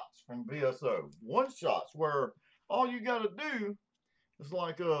shots from VSO. One shots where all you gotta do is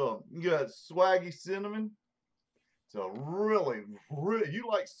like you got swaggy cinnamon, So really, really, you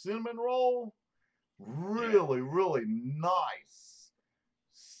like cinnamon roll? Yeah. Really nice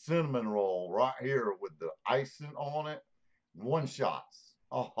cinnamon roll right here with the icing on it. One shots.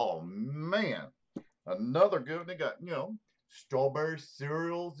 Oh man, another good one. They got strawberry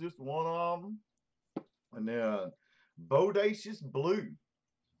cereals, just one of them, and then bodacious blue.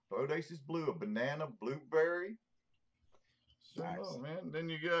 Bodacious blue, a banana blueberry. Sure Nice. enough, man. Then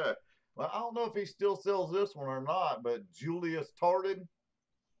you got, well, I don't know if he still sells this one or not, but Julius Tarted.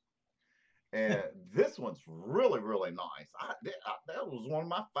 And this one's really nice. That was one of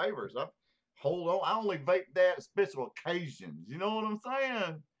my favorites. Hold on, I only vape that at special occasions. You know what I'm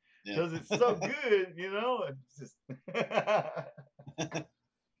saying? Yeah. Because it's so good, It's just, but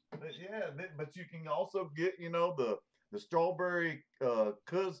yeah. But you can also get, the strawberry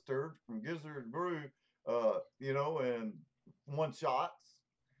custard from Gizzard Brew, and one shots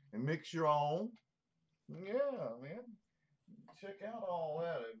and mix your own. Yeah, man. Check out all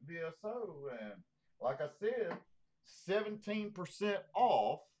that at VSO. And like I said, 17%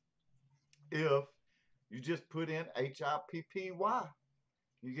 off if you just put in HIPPY.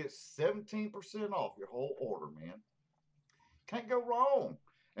 You get 17% off your whole order, man. Can't go wrong.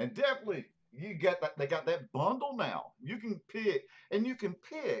 And definitely, you got that. They got that bundle now. You can pick, and you can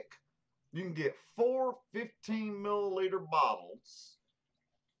pick. You can get 4 15-milliliter bottles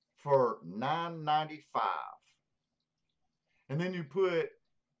for $9.95. And then you put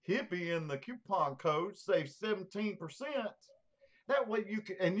Hippy in the coupon code, save 17%. That way you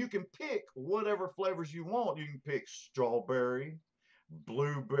can pick whatever flavors you want. You can pick strawberry,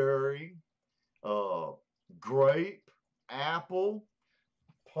 blueberry, uh, grape, apple,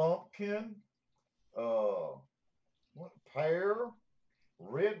 pumpkin, uh, pear,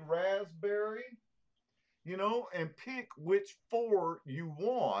 red raspberry, and pick which 4 you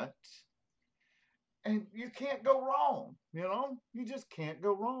want. And you can't go wrong, You just can't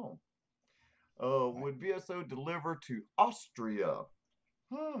go wrong. Would VSO deliver to Austria?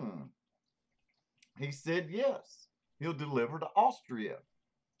 Hmm. He said yes. He'll deliver to Austria.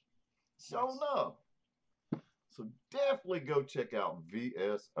 Sure enough. So definitely go check out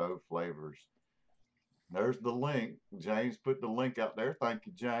VSO Flavors. There's the link. James put the link out there. Thank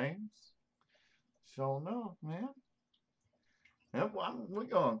you, James. Sure enough, man. Yep, we're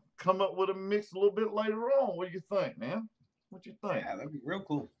going to come up with a mix a little bit later on. What do you think, man? What you think? Yeah, that'd be real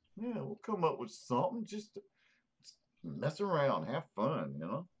cool. Yeah, we'll come up with something just to mess around, have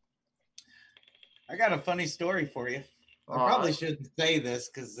fun, I got a funny story for you. I probably shouldn't say this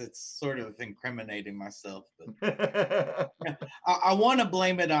because it's sort of incriminating myself, but I want to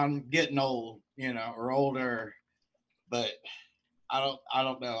blame it on getting old, or older, but I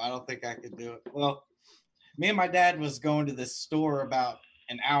don't know. I don't think I could do it. Well, me and my dad was going to this store about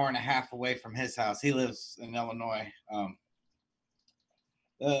an hour and a half away from his house. He lives in Illinois.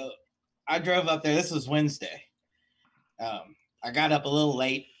 I drove up there. This was Wednesday. I got up a little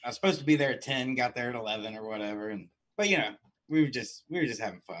late. I was supposed to be there at 10, got there at 11 or whatever. But we were just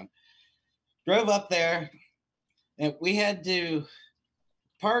having fun. Drove up there, and we had to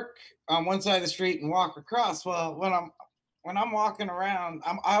park on one side of the street and walk across. Well, when I'm walking around,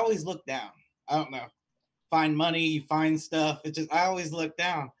 I always look down. I don't know. Find money, find stuff. I always look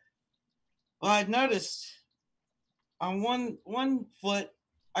down. Well, I'd noticed on one foot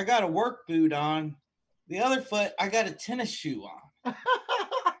I got a work boot on. The other foot I got a tennis shoe on.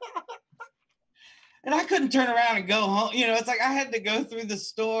 And I couldn't turn around and go home. It's like I had to go through the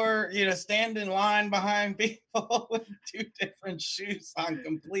store, stand in line behind people with 2 different shoes on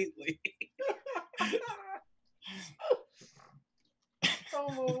completely. Oh,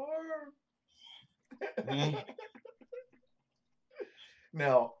 my word. Yeah.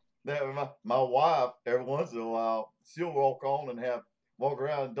 Now, my wife, every once in a while, she'll walk around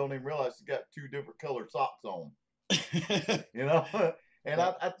and don't even realize she's got 2 different colored socks on. And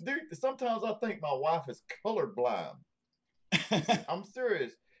I do. Sometimes I think my wife is colorblind. I'm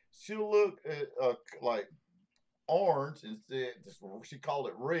serious. She'll look at like orange and she called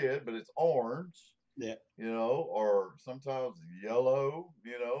it red, but it's orange. Yeah. Or sometimes yellow.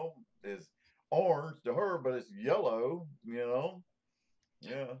 Is orange to her, but it's yellow.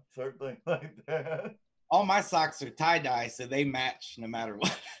 Yeah, certain things like that. All my socks are tie-dye, so they match no matter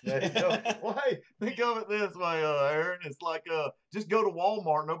what. Well, hey, think of it this way, Aaron. It's like just go to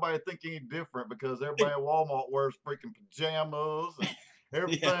Walmart. Nobody think any different because everybody at Walmart wears freaking pajamas and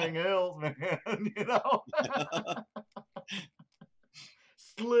everything else, man.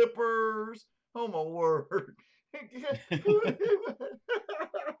 Slippers. Oh my word.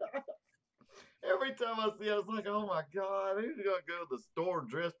 Every time I see, I was like, oh my God, who's gonna go to the store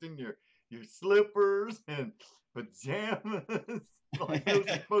dressed in your slippers and pajamas? Like those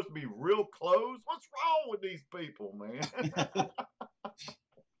are supposed to be real clothes. What's wrong with these people, man?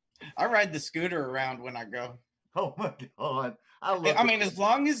 I ride the scooter around when I go. Oh my God. I love I mean, as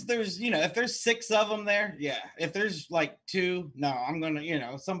long as there's, if there's 6 of them there, yeah. If there's like 2, no, I'm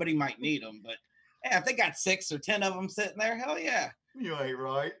gonna, somebody might need them. But yeah, if they got 6 or 10 of them sitting there, hell yeah. You ain't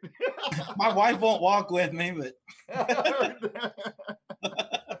right. My wife won't walk with me, but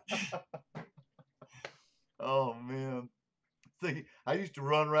oh man. See, I used to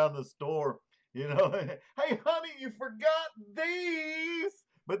run around the store, hey honey, you forgot these.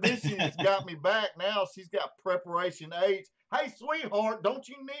 But then she's got me back now. She's got preparation H. Hey, sweetheart, don't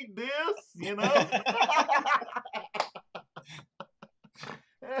you need this?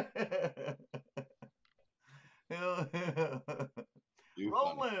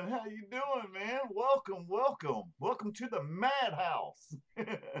 Roland, how you doing, man? Welcome, welcome. Welcome to the madhouse.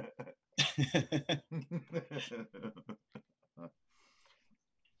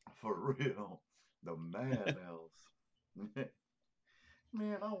 For real, the madhouse.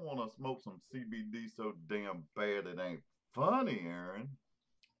 Man, I want to smoke some CBD so damn bad it ain't funny, Aaron.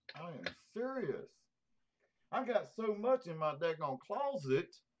 I am serious. I got so much in my daggone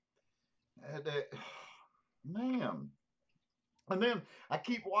closet that, man. And then I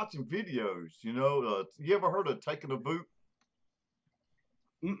keep watching videos, you ever heard of taking a voot?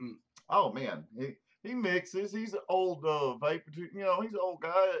 Mm-mm. Oh, man. He mixes. He's an old vapor, he's an old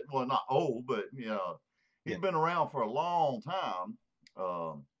guy. Well, not old, but, he's been around for a long time.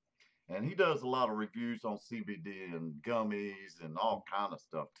 And he does a lot of reviews on CBD and gummies and all kind of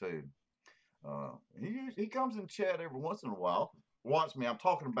stuff too. He comes in chat every once in a while. Watch me, I'm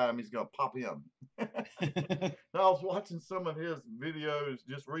talking about him. He's gonna pop in. I was watching some of his videos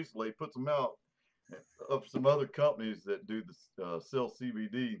just recently. He puts them out of some other companies that do the sell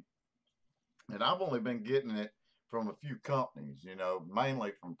CBD, and I've only been getting it from a few companies.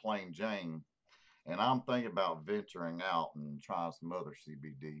 Mainly from Plain Jane. And I'm thinking about venturing out and trying some other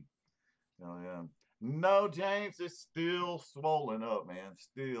CBD. Oh, yeah. No, James, it's still swollen up, man.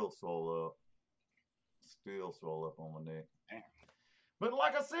 Still swole up. Still swole up on my neck. But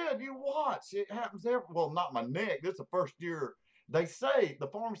like I said, you watch. It happens well, not my neck. This is the first year. They say, the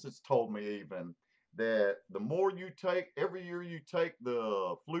pharmacist told me even, that the more you take, every year you take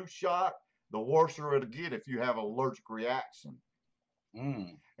the flu shot, the worse it'll get if you have an allergic reaction.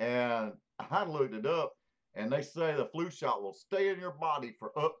 And I looked it up, and they say the flu shot will stay in your body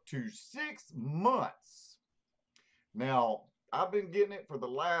for up to 6 months. Now, I've been getting it for the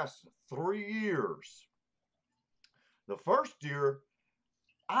last 3 years. The first year,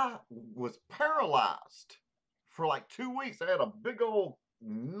 I was paralyzed for like 2 weeks. I had a big old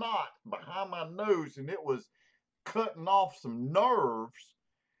knot behind my nose, and it was cutting off some nerves.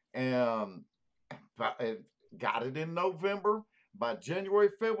 And I got it in November. By January,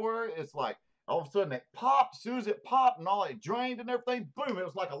 February, it's like all of a sudden it popped. As soon as it popped and all it drained and everything, boom, it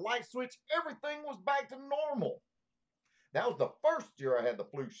was like a light switch. Everything was back to normal. That was the first year I had the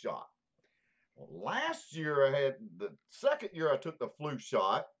flu shot. Well, last year I had the second year I took the flu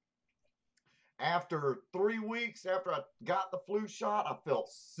shot. After 3 weeks after I got the flu shot, I felt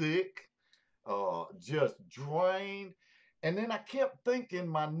sick, just drained. And then I kept thinking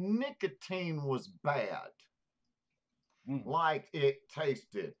my nicotine was bad. Like it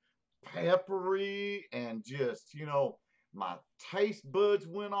tasted peppery and just, my taste buds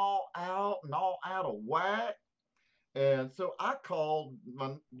went all out and all out of whack. And so I called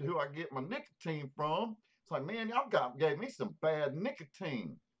who I get my nicotine from. It's like, man, y'all gave me some bad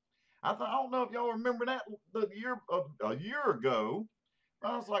nicotine. I don't know if y'all remember that a year ago.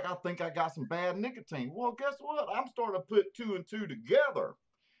 I was like, I think I got some bad nicotine. Well, guess what? I'm starting to put 2 and 2 together.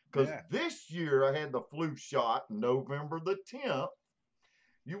 Because this year I had the flu shot November the 10th.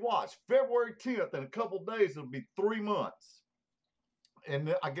 You watch, February 10th, in a couple days, it'll be 3 months.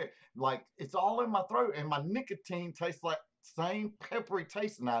 And I get, like, it's all in my throat, and my nicotine tastes like same peppery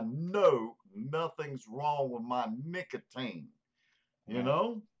taste, and I know nothing's wrong with my nicotine.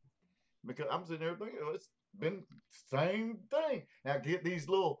 Because I'm sitting there thinking, it's been same thing. And I get these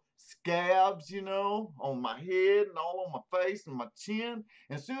little scabs, on my head and all on my face and my chin.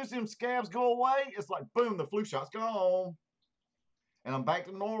 And as soon as them scabs go away, it's like, boom, the flu shot's gone. And I'm back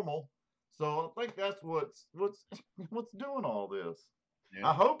to normal. So I think that's what's doing all this. Yeah.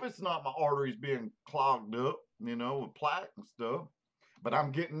 I hope it's not my arteries being clogged up, with plaque and stuff. But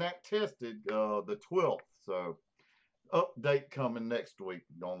I'm getting that tested the 12th. So update coming next week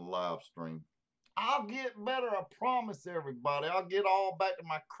on the live stream. I'll get better. I promise everybody. I'll get all back to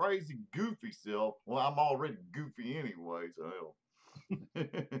my crazy, goofy self. Well, I'm already goofy anyway, so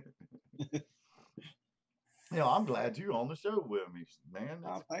hell. I'm glad you're on the show with me, man.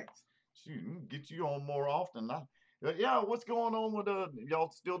 Oh, thanks. Shoot, get you on more often. Yeah, what's going on with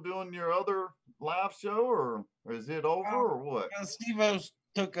y'all still doing your other live show, or is it over, or what? Steve-O's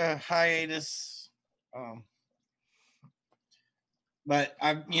took a hiatus. But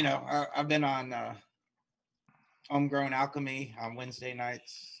I've been on Homegrown Alchemy on Wednesday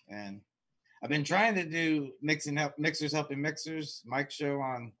nights, and I've been trying to do Mixers Helping Mixers Mike show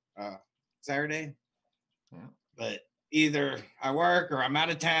on Saturday. Yeah. But either I work or I'm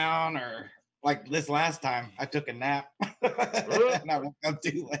out of town, or like this last time I took a nap and I woke up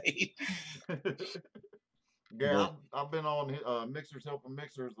too late. Yeah, I've been on Mixers Helping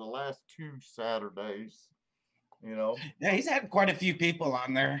Mixers the last 2 Saturdays. Yeah, he's had quite a few people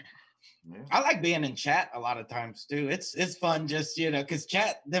on there. Yeah. I like being in chat a lot of times too. It's fun, just because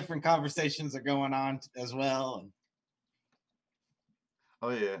chat, different conversations are going on as well. Oh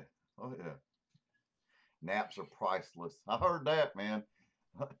yeah. Naps are priceless. I heard that, man.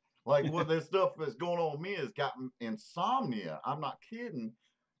 Like what this stuff that's going on with me has got insomnia. I'm not kidding.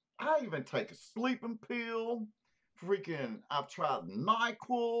 I even take a sleeping pill. I've tried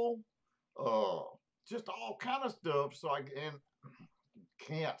NyQuil. Just all kind of stuff. So I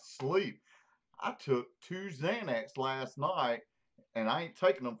can't sleep. I took 2 Xanax last night, and I ain't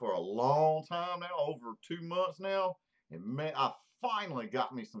taken them for a long time now, over 2 months now. And man, I finally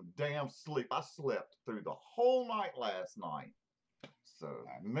got me some damn sleep. I slept through the whole night last night. So,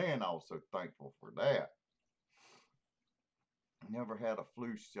 man, I was so thankful for that. Never had a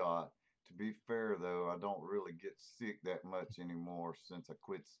flu shot. To be fair, though, I don't really get sick that much anymore since I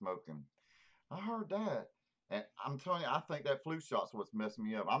quit smoking. I heard that. And I'm telling you, I think that flu shot's what's messing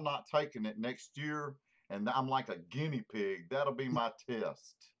me up. I'm not taking it next year, and I'm like a guinea pig. That'll be my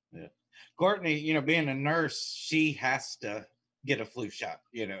test. Yeah. Courtney, being a nurse, she has to get a flu shot,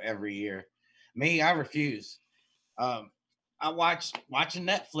 every year. Me, I refuse. I watching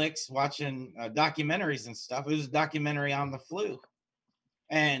Netflix, watching documentaries and stuff. It was a documentary on the flu.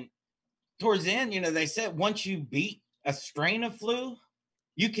 And towards the end, they said once you beat a strain of flu,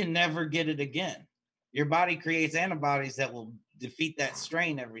 you can never get it again. Your body creates antibodies that will defeat that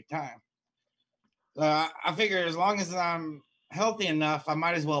strain every time. I figure as long as I'm healthy enough, I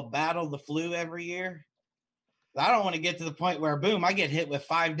might as well battle the flu every year. I don't want to get to the point where, boom, I get hit with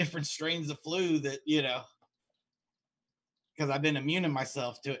 5 different strains of flu that, because I've been immuning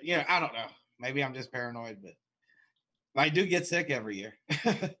myself to it. I don't know. Maybe I'm just paranoid, but I do get sick every year.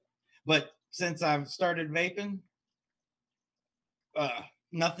 But since I've started vaping,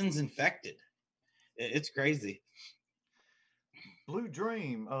 nothing's infected. It's crazy. Blue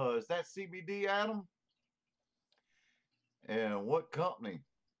Dream, is that CBD, Adam? And what company?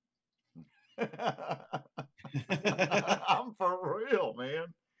 I'm for real,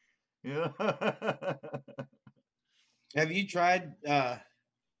 man. Have you tried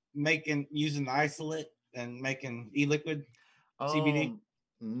using the isolate and making e-liquid CBD?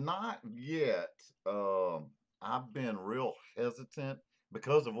 Not yet. I've been real hesitant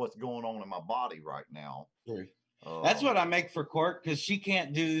because of what's going on in my body right now. Sure. That's what I make for Court, because she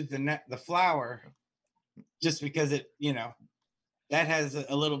can't do the flower just because it, that has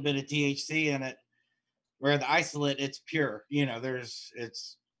a little bit of THC in it, where the isolate, it's pure,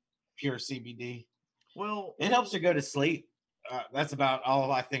 it's pure CBD. Well, it helps her go to sleep. That's about all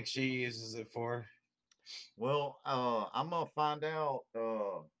I think she uses it for. Well, I'm going to find out.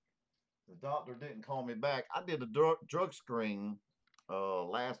 The doctor didn't call me back. I did a drug screen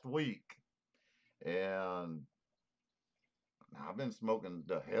last week, and I've been smoking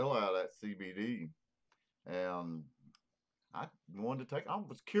the hell out of that CBD, and I wanted to I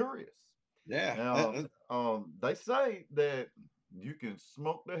was curious. Yeah. Now, they say that you can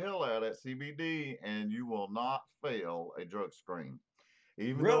smoke the hell out of that CBD and you will not fail a drug screen,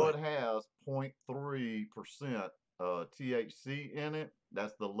 even though it has 0.3% THC in it.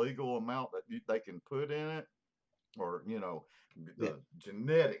 That's the legal amount that they can put in it, or the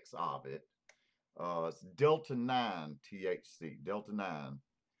genetics of it. It's Delta 9 THC, Delta 9.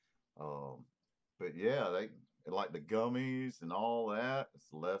 But yeah, they like the gummies and all that.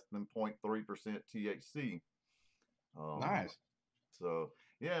 It's less than 0.3% THC. Nice. So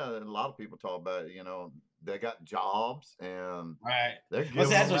yeah, a lot of people talk about it. They got jobs, and right. Well,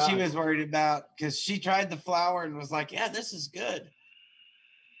 that's what she was worried about, because she tried the flower and was like, "Yeah, this is good,"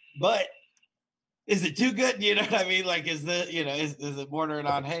 but is it too good? You know what I mean? Like, is it bordering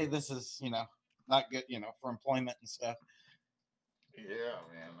on, hey, this is not good, for employment and stuff? Yeah,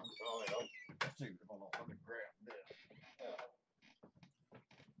 man. I'm telling you, Let's see, hold on, let me grab this.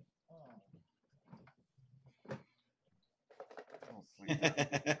 Let's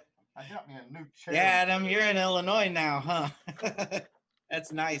see. I got me a new chair. Yeah, Adam, you're in Illinois now, huh?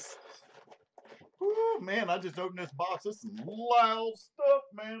 That's nice. Woo, man, I just opened this box. This is some loud stuff,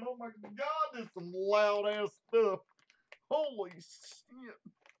 man. Oh my God, this is some loud ass stuff. Holy shit.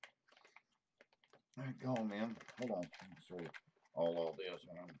 There you go, man. Hold on. Let's show you all this,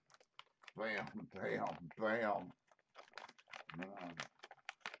 man. Bam, bam, bam.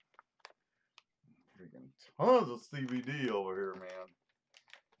 Freaking tons of CBD over here, man.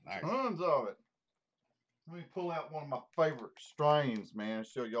 Nice. Tons of it. Let me pull out one of my favorite strains, man.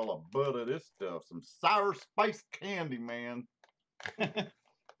 Show y'all a bud of this stuff. Some sour space candy, man.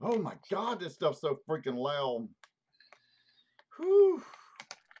 Oh my God, this stuff's so freaking loud. Whew.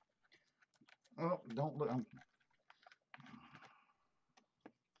 Oh, don't look.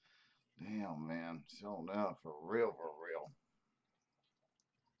 Damn, man. So now, for real, for real.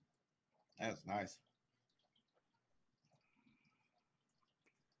 That's nice.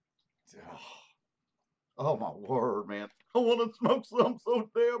 Oh my word, man. I want to smoke some so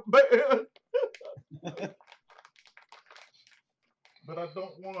damn bad. But I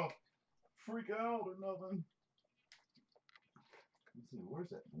don't want to freak out or nothing. Let's see, where's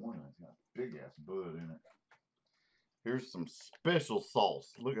that one that's got a big ass bud in it? Here's some special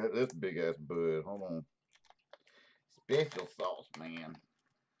sauce. Look at this big ass bud. Hold on. Special sauce, man.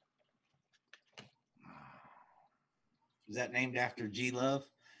 Is that named after G Love?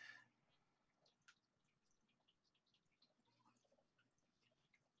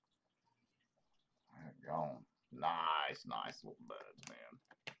 Gone. Nice, nice little buds, man.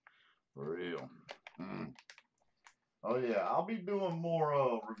 For real. Oh yeah, I'll be doing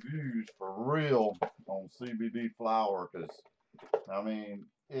more reviews for real on CBD flower because I mean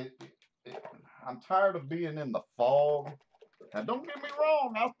I'm tired of being in the fog. Now don't get me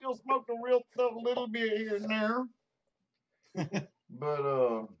wrong, I still smoke the real stuff a little bit here and there.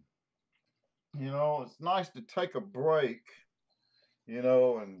 But you know, it's nice to take a break, you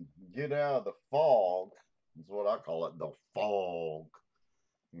know, and get out of the fog. Is what I call it, the fog,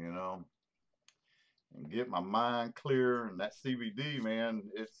 you know, and get my mind clear. And that CBD, man,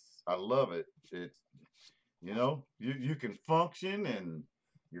 I love it. It's, you know, you can function and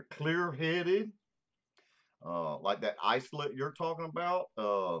you're clear headed. Like that isolate you're talking about.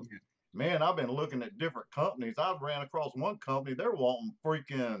 Man, I've been looking at different companies. I've ran across one company, they're wanting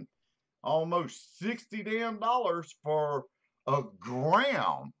freaking almost $60 damn for a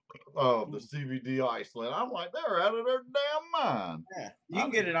gram of the CBD isolate. I'm like, they're out of their damn mind. Yeah, you can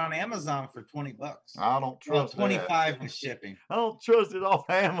get it on Amazon for $20. I don't trust well, 25 with shipping. I don't trust it off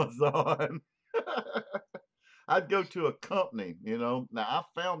Amazon. I'd go to a company, you know. Now I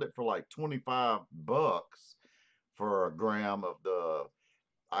found it for like $25 for a gram of the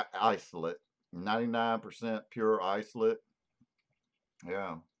isolate, 99% pure isolate.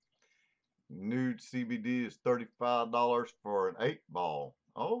 Yeah. Nude CBD is $35 for an 8-ball.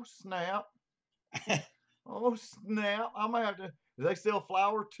 Oh snap! Oh snap! I'm gonna have to. Do they sell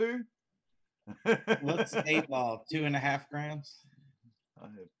flour too? What's 8-ball? 2.5 grams. I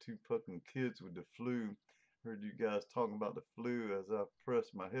have 2 fucking kids with the flu. Heard you guys talking about the flu as I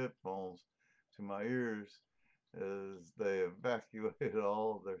pressed my headphones to my ears as they evacuated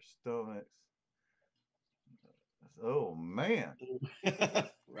all of their stomachs. Oh man.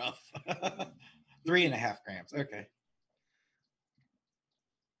 Rough. 3.5 grams. Okay.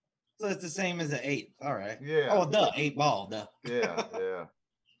 So it's the same as an 8. All right. Yeah. Oh, duh. 8-ball. Duh. Yeah, yeah.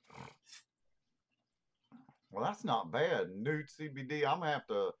 Well, that's not bad. Nude CBD. I'm gonna have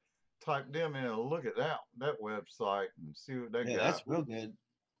to type them in and look at that website and see what they got. That's real good.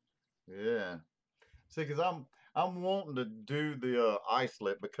 Yeah. See, because I'm wanting to do the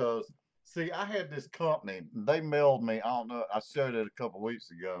isolate because see, I had this company. They mailed me. I don't know. I showed it a couple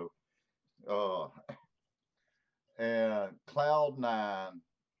weeks ago. And Cloud9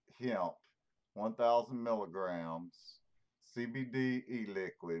 hemp, 1,000 milligrams, CBD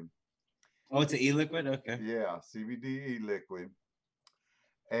e-liquid. Oh, it's an e-liquid? Okay. Yeah, CBD e-liquid.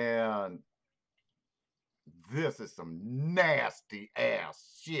 And this is some nasty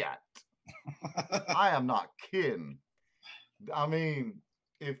ass shit. I am not kidding. I mean,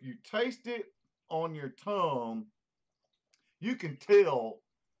 if you taste it on your tongue, you can tell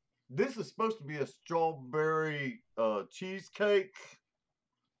this is supposed to be a strawberry cheesecake.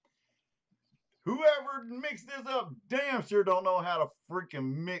 Whoever mixed this up damn sure don't know how to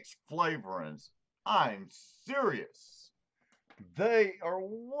freaking mix flavorings. I'm serious. They are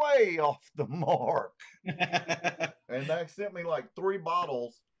way off the mark. And they sent me like 3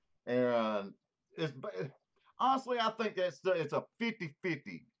 bottles And it's honestly, I think it's a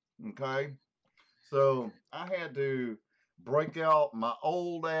 50-50. Okay. So I had to break out my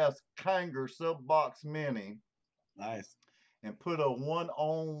old ass Kanger sub box mini Nice. and put a 1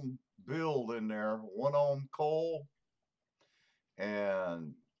 ohm build in there, 1 ohm coil,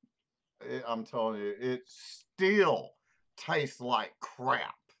 and I'm telling you, it still tastes like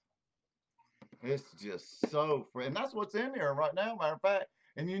crap. It's just so free, and that's what's in there right now. Matter of fact,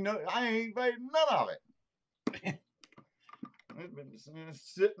 and you know, I ain't made none of it. It's been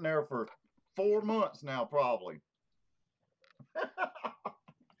sitting there for 4 months now, probably.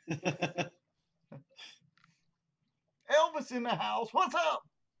 Elvis in the house. What's up?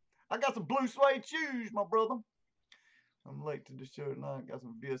 I got some blue suede shoes, my brother. I'm late to the show tonight. Got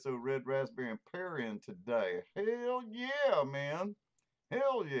some VSO red raspberry and pear in today. Hell yeah, man.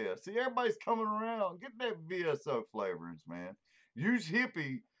 Hell yeah. See, everybody's coming around. Get that VSO flavors, man. Use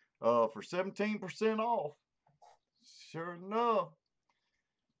Hippy for 17% off. Sure enough.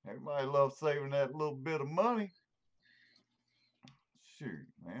 Everybody loves saving that little bit of money. Shoot,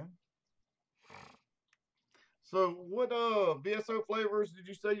 man. So what VSO flavors did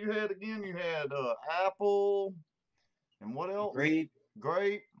you say you had again? You had apple and what else? Grape,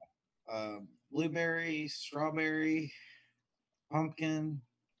 Grape. blueberry, strawberry, pumpkin.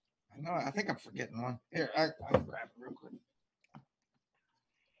 I think I'm forgetting one. Here, I'll grab it real quick.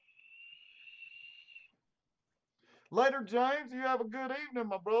 Later, James. You have a good evening,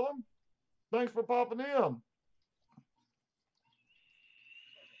 my brother. Thanks for popping in.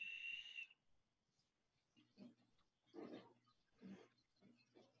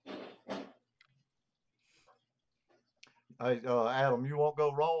 Hey, Adam, you won't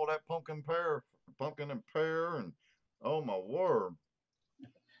go wrong with that pumpkin and pear, and oh my word.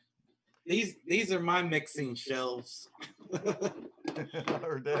 These are my mixing shelves. I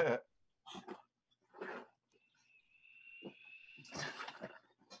heard that.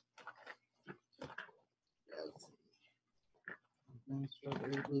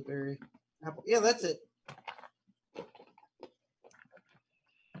 Strawberry, blueberry, apple. Yeah, that's it.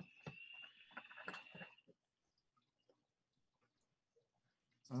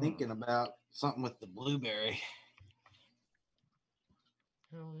 Thinking about something with the blueberry.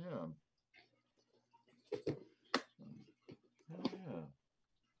 Hell yeah. Hell yeah.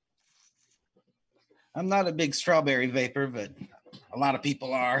 I'm not a big strawberry vapor, but a lot of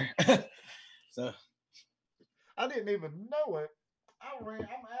people are. So I didn't even know it. I'm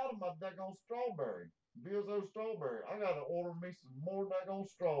out of my daggone strawberry. VSO strawberry. I gotta order me some more daggone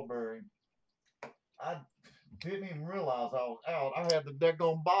strawberry. I didn't even realize I was out. I had the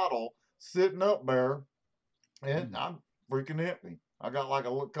daggone bottle sitting up there, and I'm freaking empty. I got like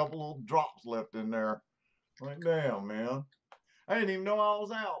a couple little drops left in there. Like, damn, man. I didn't even know I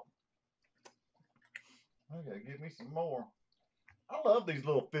was out. I gotta get me some more. I love these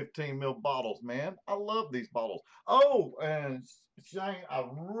little 15 mil bottles, man. I love these bottles. Oh, and Shane, I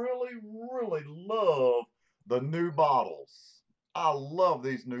really, really love the new bottles. I love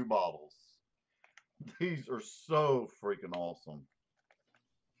these new bottles. These are so freaking awesome.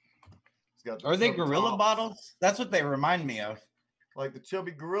 It's got the are they chubby gorilla tops, bottles? That's what they remind me of. like the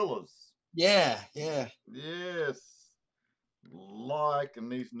chubby gorillas. Yeah. Yes, liking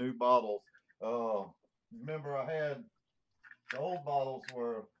these new bottles. Remember I had the old bottles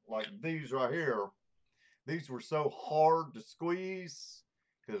were like these right here. These were so hard to squeeze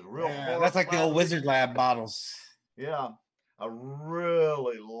because real Yeah, hard that's like the old plastic. Wizard Lab bottles. Yeah, I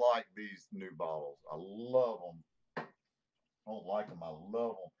really like these new bottles. I love them. I don't like them. I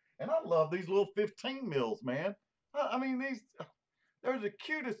love them, and I love these little 15 mils, man. I mean they're the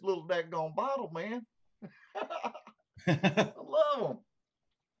cutest little daggone bottle, man. I love them.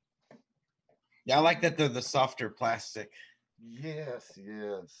 Yeah, I like that they're the softer plastic. Yes,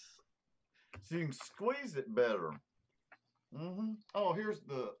 yes. So you can squeeze it better. Oh, here's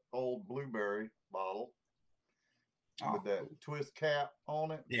the old blueberry bottle with that twist cap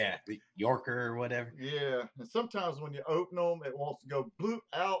on it. Yeah, the Yorker or whatever. Yeah, and sometimes when you open them, it wants to go bloop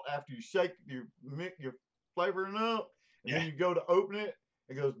out after you shake your flavoring up, and then you go to open it,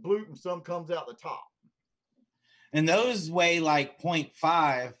 it goes bloop, and some comes out the top. And those weigh like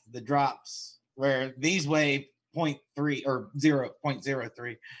 0.5, the drops, where these weigh 0.3 or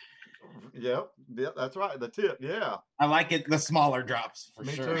 0.03. Yep, that's right. The tip, yeah. I like it, the smaller drops for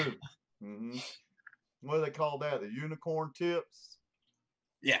Me sure. too. What do they call that? The unicorn tips?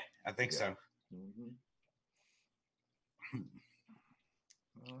 Yeah, I think so.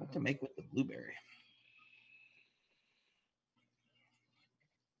 What to make with the blueberry?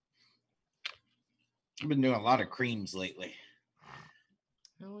 I've been doing a lot of creams lately.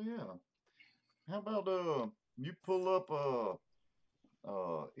 Hell yeah. How about you pull up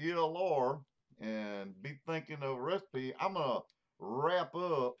ELR and be thinking of a recipe. I'm gonna wrap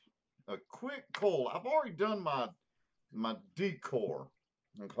up a quick cold. I've already done my decor.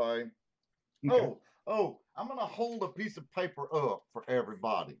 Okay. Okay. I'm gonna hold a piece of paper up for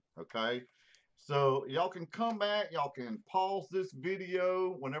everybody. Okay. So y'all can come back, y'all can pause this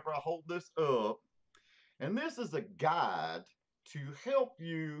video whenever I hold this up. And this is a guide to help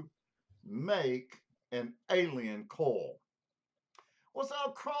you make an alien coil. What's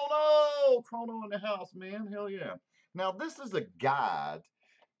up, Chrono? Chrono in the house, man. Hell yeah. Now, this is a guide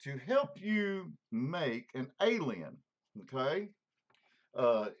to help you make an alien. Okay.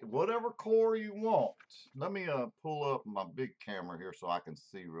 Whatever core you want. Let me pull up my big camera here so I can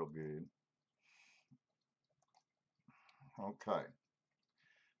see real good. Okay.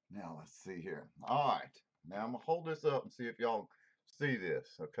 Now let's see here. All right. Now I'm gonna hold this up and see if y'all see this.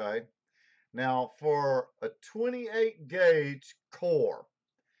 Okay. Now for a 28 gauge core,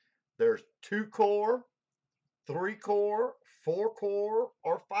 there's 2 core, 3 core, 4 core,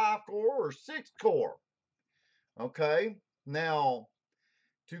 or 5 core, or 6 core. Okay. Now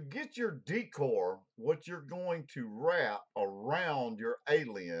to get your decor, what you're going to wrap around your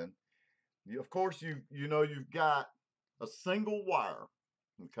alien, of course you know you've got a single wire.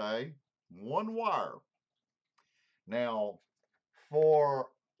 Okay. One wire. Now for,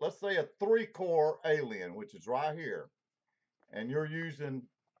 let's say, a 3 core alien, which is right here, and you're using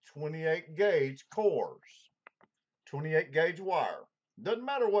 28 gauge cores, 28 gauge wire. Doesn't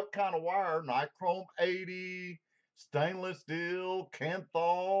matter what kind of wire, nichrome 80, stainless steel,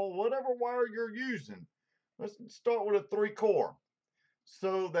 Kanthal, whatever wire you're using. Let's start with a 3 core.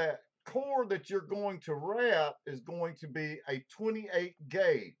 So that core that you're going to wrap is going to be a 28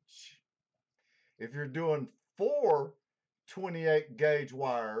 gauge. If you're doing 4 28 gauge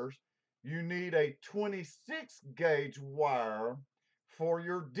wires, you need a 26 gauge wire for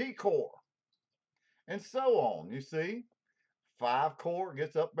your decor, and so on. You see, 5 core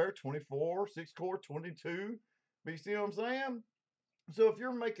gets up there, 24, 6 core, 22. But you see what I'm saying? So if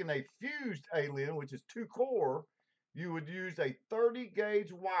you're making a fused alien, which is 2 core, you would use a 30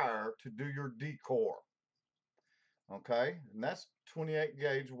 gauge wire to do your decor. Okay, and that's 28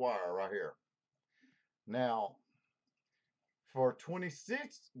 gauge wire right here. Now, for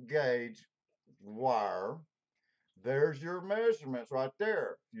 26 gauge wire, there's your measurements right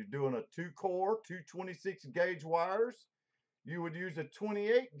there. If you're doing a 2 core, 226 gauge wires, you would use a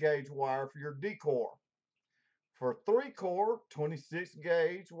 28 gauge wire for your decor. For 3 core, 26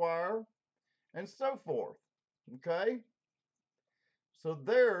 gauge wire, and so forth. Okay? So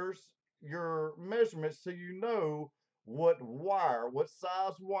there's your measurements so you know what wire, what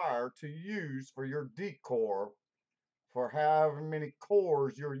size wire to use for your decor for however many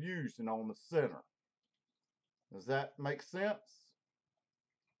cores you're using on the center. Does that make sense?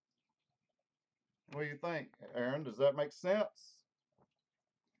 What do you think, Aaron? Does that make sense?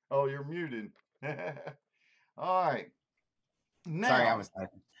 Oh, you're muted. All right. Sorry, I Now, was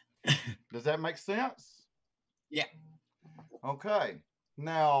typing. does that make sense? Yeah. Okay.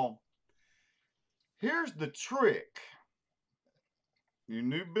 Now, here's the trick. You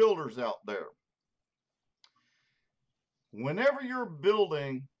new builders out there. Whenever you're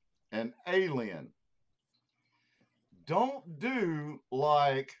building an alien, don't do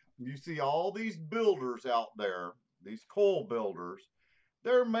like you see all these builders out there, these coil builders.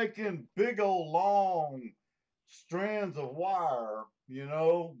 They're making big old long strands of wire,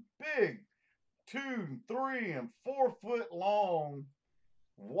 big 2, 3, and 4 foot long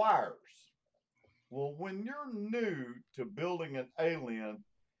wires. Well, when you're new to building an alien,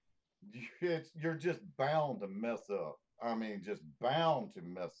 you're just bound to mess up. I mean, just bound to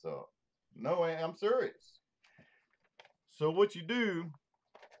mess up. No, I'm serious. So what you do,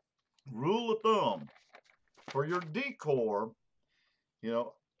 rule of thumb, for your decor, you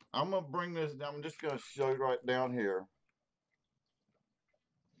know, I'm going to bring this down. I'm just going to show you right down here.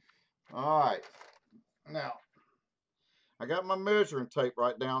 All right. Now, I got my measuring tape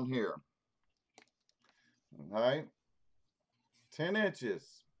right down here. All right. 10 inches.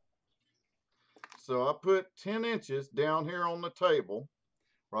 So I put 10 inches down here on the table,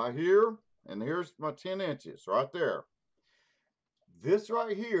 right here, and here's my 10 inches right there. This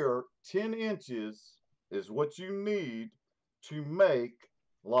right here, 10 inches, is what you need to make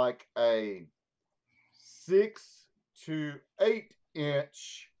like a 6 to 8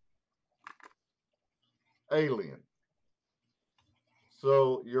 inch alien.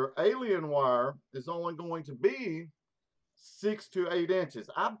 So your alien wire is only going to be 6 to 8 inches.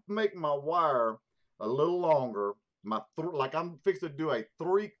 I make my wire a little longer like I'm fixing to do a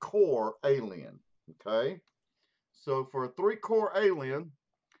 3-core Alein. Okay, so for a 3-core Alein,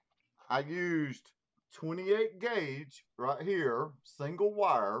 I used 28 gauge right here, single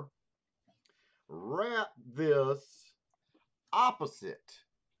wire. Wrap this opposite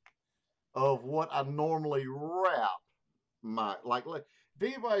of what I normally wrap my like if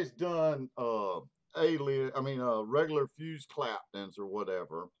anybody's done Alein, I mean regular fused Claptons or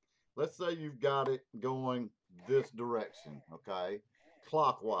whatever. Let's say you've got it going this direction, okay,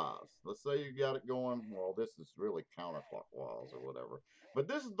 clockwise. Let's say you got it going, well, this is really counterclockwise or whatever, but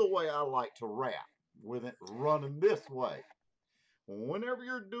this is the way I like to wrap, with it running this way. Whenever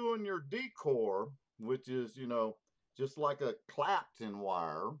you're doing your decor, which is, just like a Clapton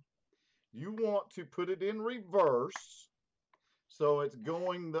wire, you want to put it in reverse, so it's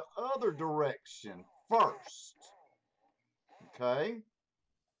going the other direction first. Okay?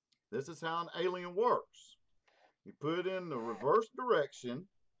 This is how an Alein works. You put it in the reverse direction.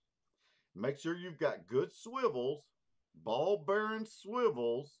 Make sure you've got good swivels, ball bearing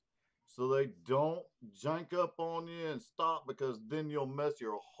swivels, so they don't jank up on you and stop, because then you'll mess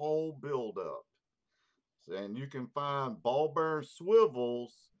your whole build up. And you can find ball bearing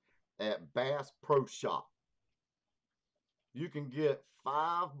swivels at Bass Pro Shop. You can get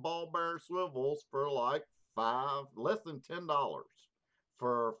 5 ball bearing swivels for like less than $10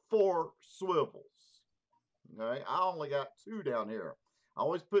 for 4 swivels. Okay, I only got 2 down here. I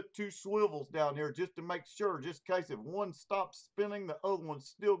always put 2 swivels down here just to make sure, just in case if one stops spinning, the other one's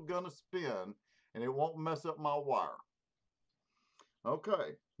still gonna spin and it won't mess up my wire.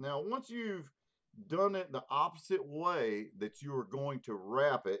 Okay, now once you've done it the opposite way that you are going to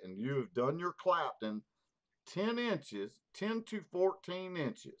wrap it, and you have done your Clapton 10 inches, 10 to 14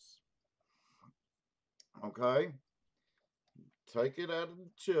 inches. Okay, take it out of the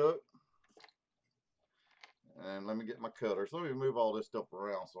chuck, and let me get my cutter. So let me move all this stuff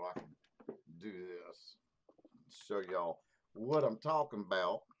around so I can do this, show y'all what I'm talking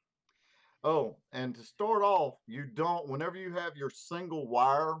about. Oh, and to start off, you don't, whenever you have your single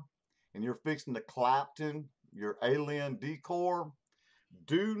wire and you're fixing the Clapton, your Alein decor,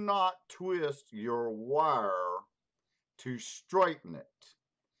 do not twist your wire to straighten it.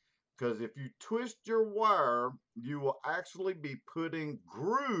 Because if you twist your wire, you will actually be putting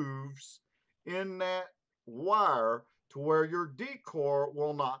grooves in that wire to where your decor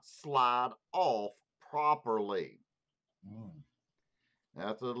will not slide off properly.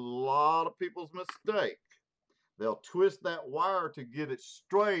 That's a lot of people's mistake. They'll twist that wire to get it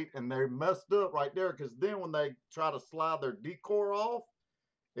straight, and they're messed up right there, because then when they try to slide their decor off,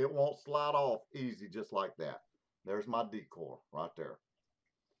 it won't slide off easy just like that. There's my decor right there.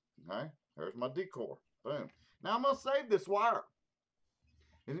 Okay, there's my decor. Boom. Now I'm going to save this wire,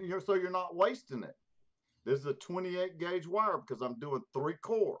 so you're not wasting it. This is a 28 gauge wire because I'm doing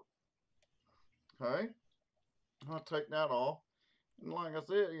 3-core. Okay, I'll take that off. And like I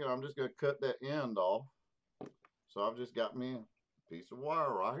said, I'm just going to cut that end off. So I've just got me a piece of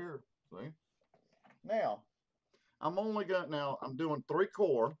wire right here. See? Now, I'm doing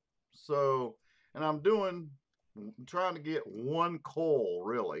 3-core. So, and I'm trying to get 1 coil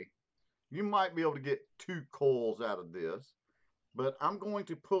really. You might be able to get 2 coils out of this, but I'm going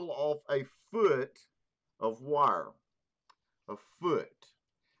to pull off a foot of wire. A foot.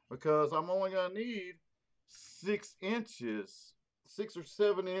 Because I'm only going to need 6 inches, 6 or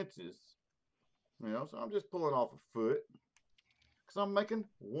 7 inches. So I'm just pulling off a foot because I'm making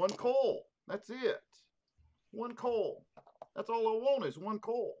 1 coil. That's it. 1 coil. That's all I want is 1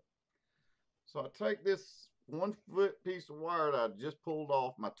 coil. So I take this 1 foot piece of wire that I just pulled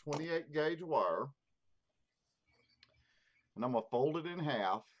off my 28 gauge wire, and I'm going to fold it in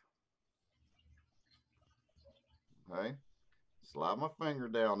half. Okay. Slide my finger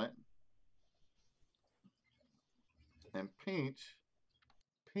down it and pinch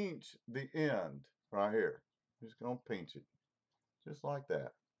the end right here. Just going to pinch it. Just like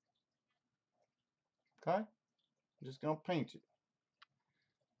that. Okay? Just going to pinch it.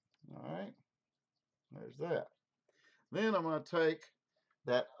 Alright. There's that. Then I'm going to take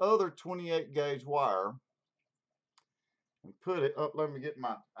that other 28 gauge wire and put it up. Let me get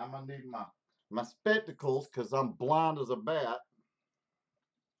I'm going to need my spectacles because I'm blind as a bat.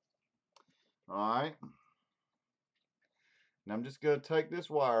 Alright. And I'm just going to take this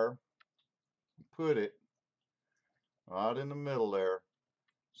wire and put it right in the middle there.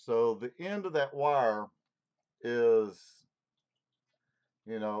 So the end of that wire is,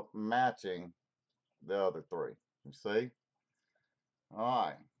 matching the other 3. You see?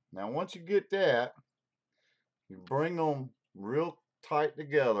 Alright. Now once you get that, you bring them real tight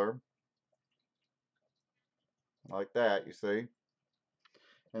together. like that, you see.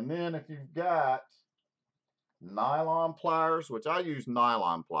 And then if you've got nylon pliers, which I use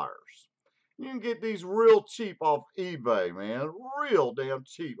nylon pliers, you can get these real cheap off eBay, man. Real damn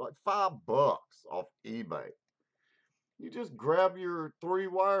cheap, like $5 off eBay. You just grab your 3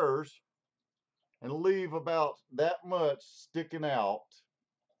 wires and leave about that much sticking out,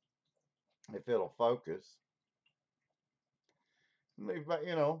 if it'll focus. Leave about,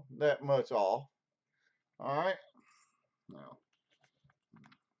 you know, that much off. All right. Now,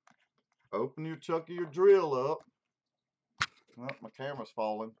 open your chuck of your drill up. Oh, my camera's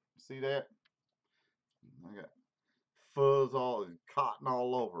falling. See that? I got fuzz all, cotton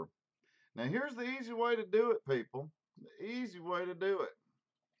all over. Now here's the easy way to do it, people. The easy way to do it.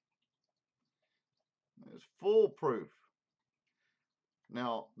 It's foolproof.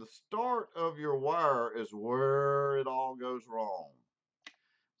 Now, the start of your wire is where it all goes wrong.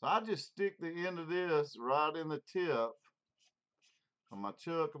 So I just stick the end of this right in the tip of my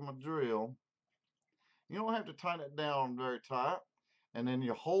chuck of my drill. You don't have to tighten it down very tight. And then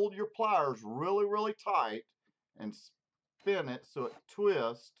you hold your pliers really, really tight and spin it so it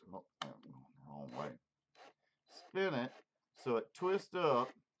twists. Oh, wrong way. Spin it so it twists up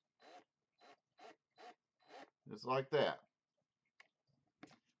just like that.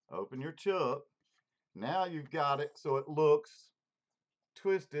 Open your chuck. Now you've got it so it looks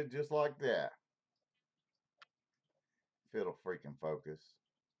twisted just like that. If it'll freaking focus.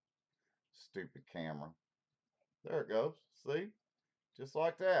 Stupid camera. There it goes. See? Just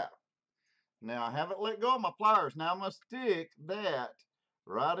like that. Now I haven't let go of my pliers. Now I'm going to stick that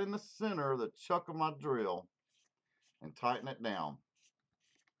right in the center of the chuck of my drill and tighten it down.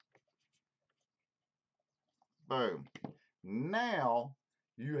 Boom. Now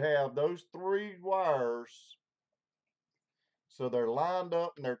you have those 3 wires so they're lined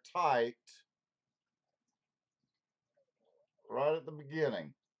up and they're tight right at the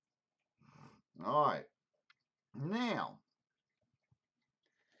beginning. All right. Now,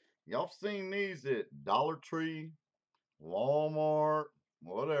 y'all seen these at Dollar Tree, Walmart,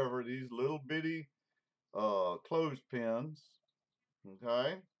 whatever, these little bitty clothespins.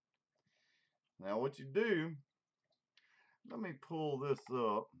 Okay. Now what you do, let me pull this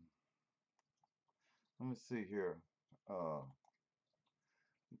up. Let me see here.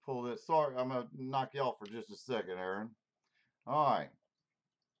 Pull this. Sorry, I'm gonna knock you off for just a second, Aaron. All right.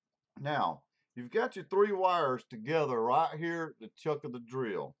 Now, you've got your 3 wires together right here at the chuck of the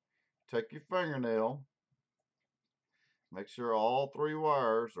drill. Take your fingernail. Make sure all 3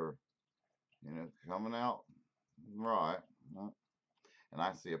 wires are, you know, coming out right. And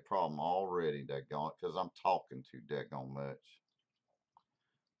I see a problem already, daggone it, because I'm talking too daggone much.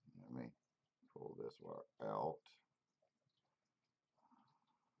 Let me pull this wire out.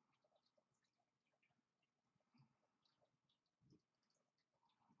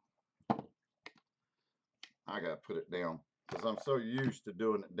 I got to put it down because I'm so used to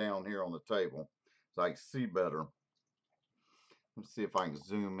doing it down here on the table so I can see better. Let's see if I can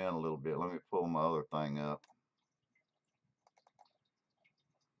zoom in a little bit. Let me pull my other thing up.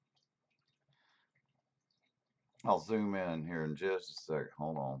 I'll zoom in here in just a second.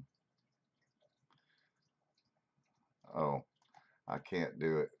 Hold on. Oh, I can't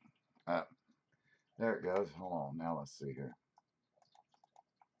do it. There it goes. Hold on. Now let's see here.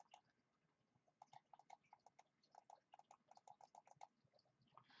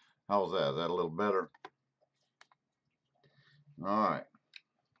 How's that? Is that a little better? All right.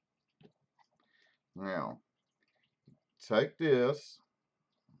 Now, take this.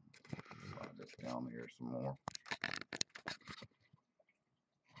 Slide this down here some more.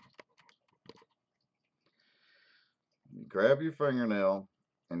 You grab your fingernail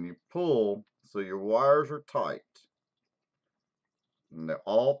and you pull so your wires are tight. And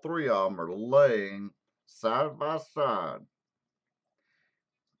all 3 of them are laying side by side.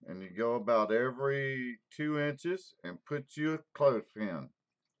 And you go about every 2 inches and put you a clothespin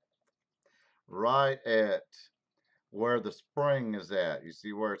right at where the spring is at. You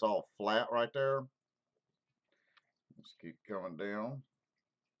see where it's all flat right there? Just keep coming down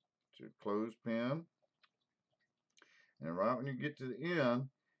to your clothespin. And right when you get to the end,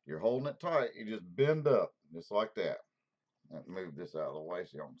 you're holding it tight. You just bend up just like that. And move this out of the way so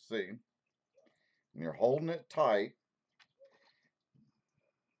you don't see. And you're holding it tight.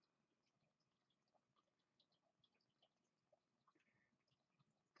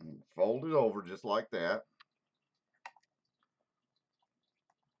 And fold it over just like that.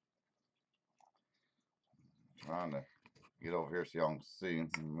 Trying to get over here so y'all can see.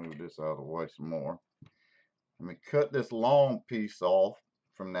 Move this out of the way some more. Let me cut this long piece off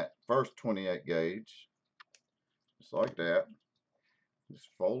from that first 28 gauge. Just like that. Just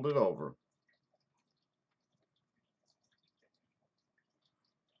fold it over.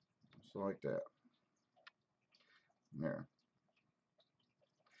 Just like that. There.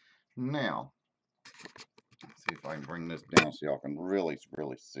 Now, let's see if I can bring this down so y'all can really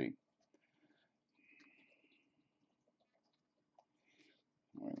see.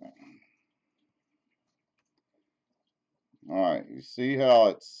 Wait a minute. Alright, you see how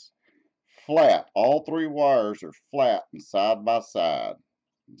it's flat? All three wires are flat and side by side.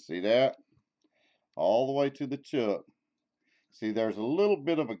 You see that? All the way to the chuck. See, there's a little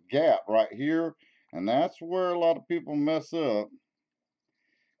bit of a gap right here, and that's where a lot of people mess up.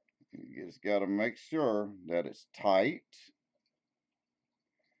 You just got to make sure that it's tight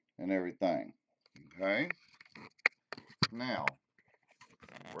and everything. Okay? Now,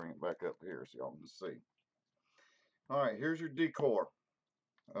 bring it back up here so y'all can see. Alright, here's your decor.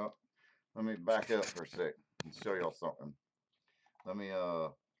 Let me back up for a sec and show y'all something. Let me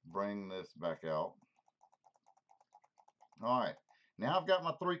bring this back out. Alright, now I've got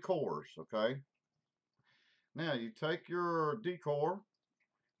my 3 cores, okay? Now you take your decor,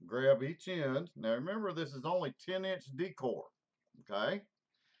 grab each end. Now remember, this is only 10-inch decor, okay?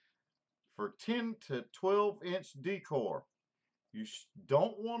 For 10 to 12-inch decor, you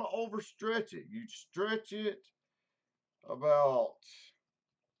don't want to overstretch it. You stretch it about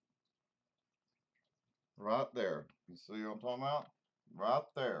right there. You see what I'm talking about? Right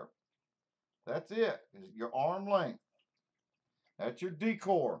there. That's it. Your arm length. That's your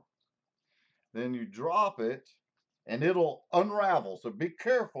decor. Then you drop it and it'll unravel. So be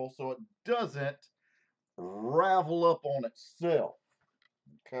careful so it doesn't ravel up on itself.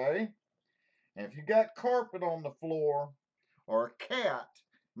 Okay? And if you got carpet on the floor or a cat,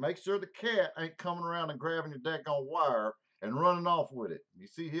 make sure the cat ain't coming around and grabbing your daggone wire and running off with it. You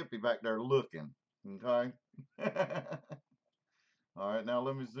see Hippy back there looking. Okay? All right, now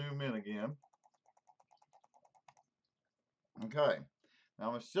let me zoom in again. Okay. Now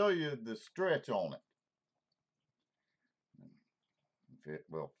I'm going to show you the stretch on it. If it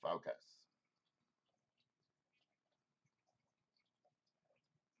will focus.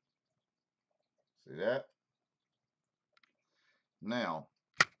 See that? Now,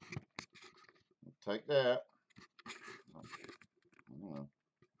 take that.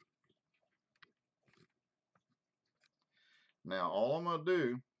 Now, all I'm going to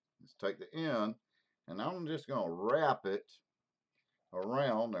do is take the end, and I'm just going to wrap it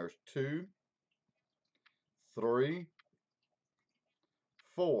around. There's 2, 3,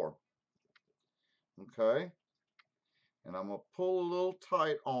 4. Okay? And I'm going to pull a little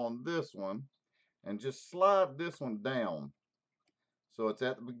tight on this one and just slide this one down so it's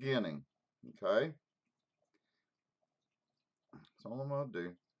at the beginning. Okay? That's all I'm going to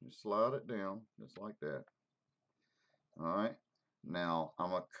do. Just slide it down just like that. Alright? Now, I'm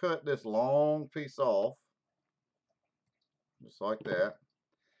going to cut this long piece off just like that.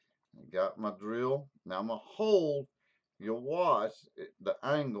 I got my drill. Now I'm going to hold, you'll watch the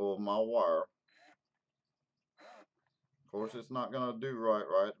angle of my wire. Of course, it's not going to do right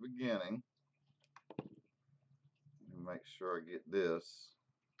at the beginning. Let me make sure I get this.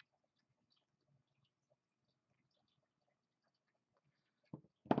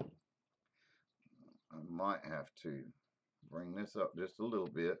 I might have to bring this up just a little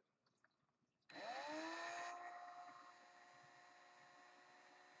bit.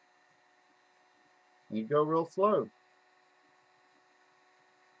 And you go real slow.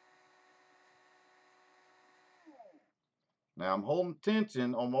 Now I'm holding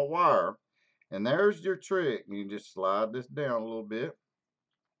tension on my wire, and there's your trick. You just slide this down a little bit.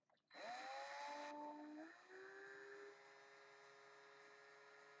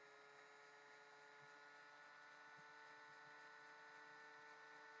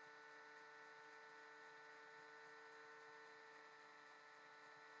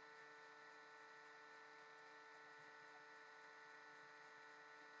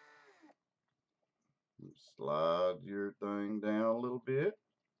 Slide your thing down a little bit,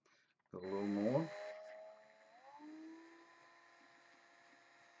 a little more.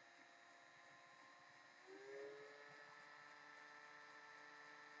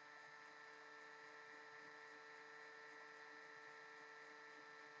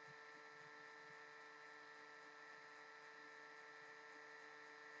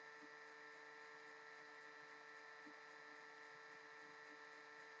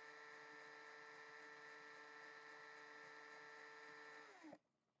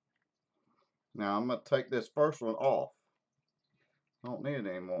 Now I'm going to take this first one off. I don't need it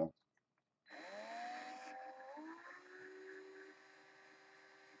anymore.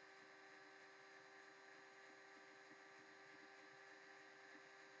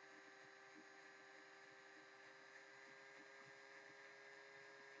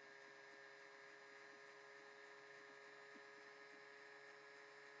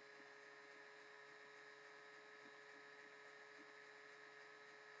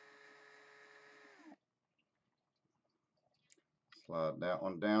 Slide that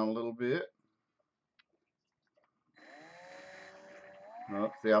one down a little bit.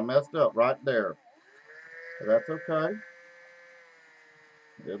 Oh, see, I messed up right there. But that's okay.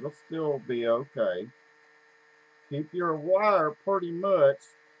 It'll still be okay. Keep your wire pretty much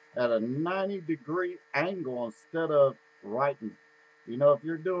at a 90-degree angle instead of right. You know, if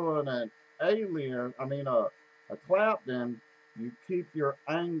you're doing an alien, a Clapton, you keep your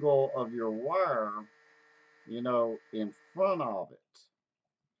angle of your wire, you know, in front of it.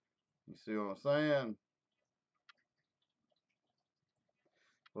 You see what I'm saying?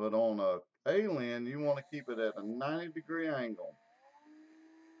 But on a alien, you want to keep it at a 90-degree angle.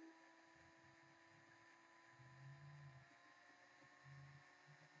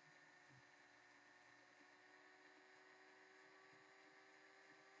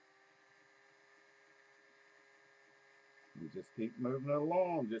 You just keep moving it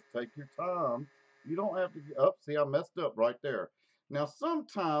along. Just take your time. You don't have to get up. See, I messed up right there. Now,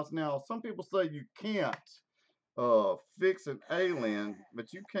 sometimes, some people say you can't fix an alien,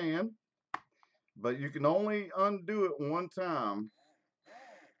 but you can. But you can only undo it one time.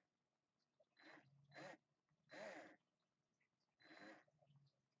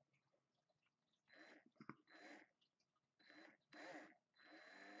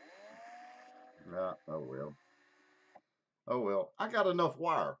 Right. Oh well. Oh well. I got enough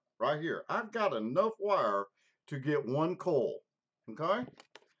wire right here. I've got enough wire to get one coil. Okay?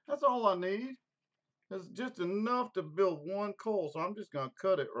 That's all I need. It's just enough to build one coil. So I'm just gonna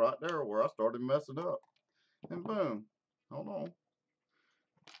cut it right there where I started messing up. And boom. Hold on.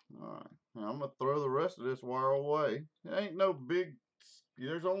 Alright. Now I'm gonna throw the rest of this wire away. It ain't no big,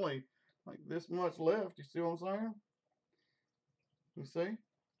 there's only like this much left. You see what I'm saying? You see?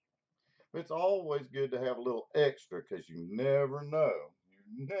 It's always good to have a little extra because you never know.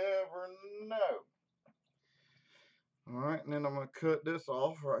 You never know. Alright, and then I'm gonna cut this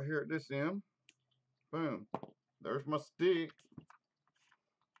off right here at this end. Boom. There's my stick.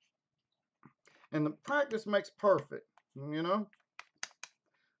 And the practice makes perfect, you know?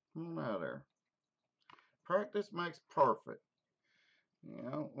 Come on out of there. Practice makes perfect. You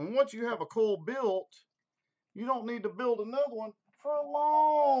know, and once you have a coil built, you don't need to build another one for a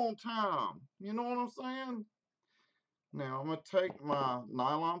long time. You know what I'm saying? Now I'm going to take my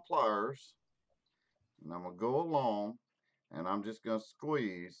nylon pliers and I'm going to go along and I'm just going to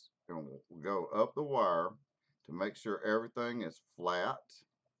squeeze and go up the wire to make sure everything is flat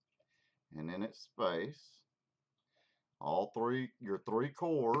and in its space. All three, your three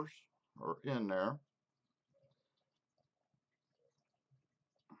cores are in there.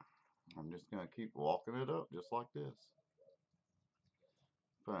 I'm just going to keep walking it up just like this.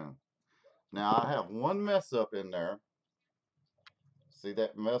 Boom. Now I have one mess up in there. See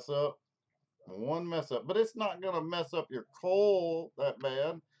that mess up? One mess up, but it's not going to mess up your coil that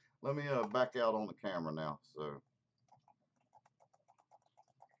bad. Let me back out on the camera now. So,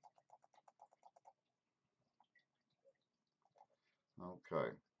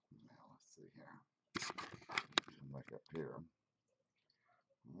 okay. Now let's see here. Come back up here.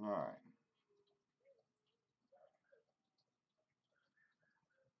 All right.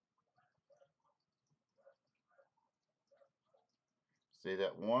 See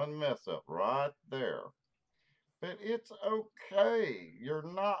that one mess up right there. But it's okay.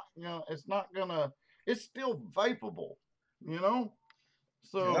 You're not, you know, it's not gonna, it's still vapable, you know?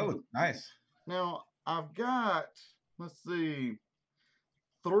 So Oh, nice. now I've got, let's see,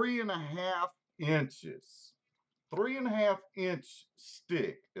 3.5 inches. 3.5 inch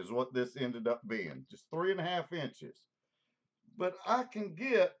stick is what this ended up being. Just 3.5 inches. But I can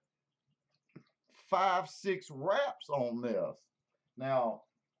get 5, 6 wraps on this. Now,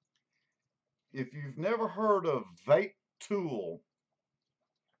 if you've never heard of Vape Tool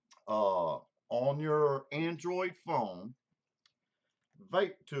on your Android phone,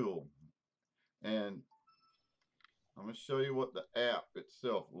 Vape Tool, and I'm going to show you what the app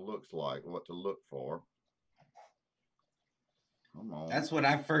itself looks like, what to look for. Come on. That's what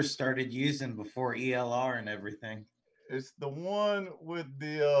I first started using before ELR and everything. It's the one with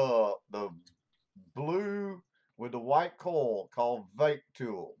the blue with the white coil called Vape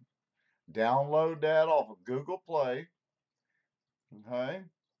Tool. Download that off of Google Play. Okay.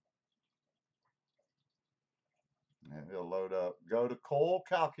 And it'll load up. Go to coil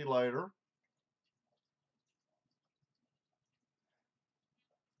calculator.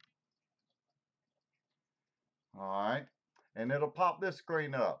 All right. And it'll pop this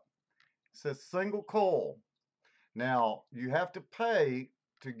screen up. It says single coil. Now you have to pay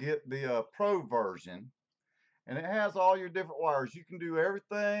to get the pro version. And it has all your different wires. You can do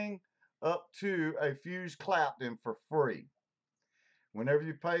everything up to a fused Clapton for free. Whenever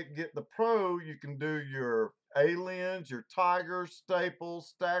you get the Pro, you can do your Aleins, your Tigers,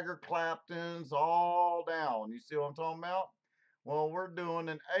 Staples, Stagger Claptons, all down. You see what I'm talking about? Well, we're doing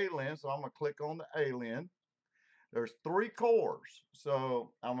an Alein, so I'm going to click on the Alein. There's 3 cores,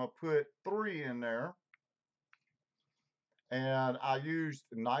 so I'm going to put 3 in there. And I used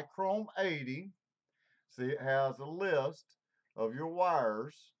Nichrome 80. See, it has a list of your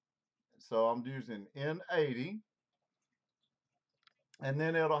wires. So I'm using N80. And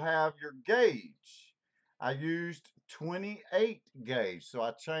then it'll have your gauge. I used 28 gauge, so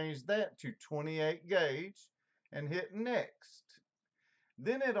I changed that to 28 gauge and hit next.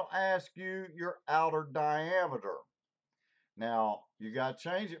 Then it'll ask you your outer diameter. Now, you got to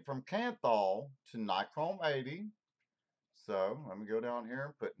change it from Kanthal to Nichrome 80. So let me go down here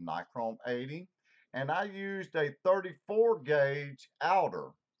and put Nichrome 80. And I used a 34 gauge outer.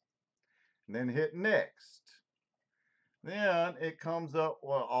 And then hit next. Then it comes up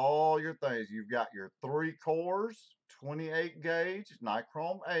with all your things. You've got your 3 cores, 28 gauge,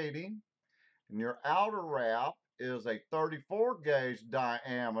 Nichrome 80. And your outer wrap is a 34 gauge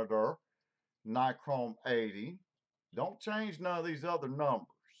diameter, Nichrome 80. Don't change none of these other numbers.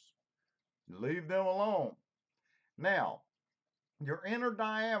 Leave them alone. Now, your inner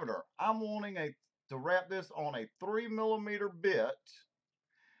diameter, I'm wanting to wrap this on a 3mm bit.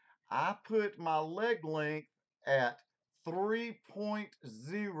 I put my leg length at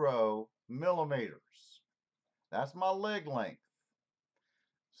 3.0 millimeters. That's my leg length.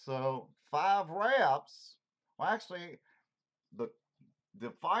 So 5 wraps. Well, actually, the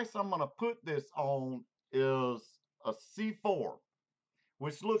device I'm going to put this on is a C4,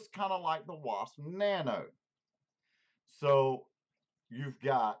 which looks kind of like the Wasp Nano. So you've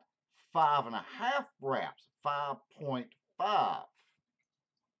got 5.5 wraps, 5.5.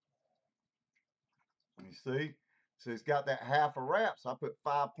 You see? So it's got that half a wrap, so I put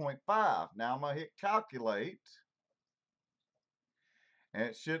 5.5. Now I'm going to hit calculate. And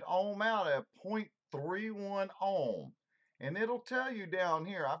it should ohm out at 0.31 ohm. And it'll tell you down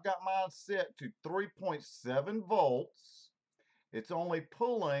here, I've got mine set to 3.7 volts. It's only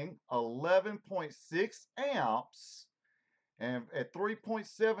pulling 11.6 amps. And at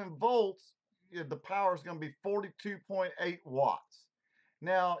 3.7 volts, the power is going to be 42.8 watts.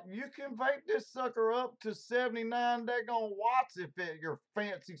 Now, you can vape this sucker up to 79 daggone watts if your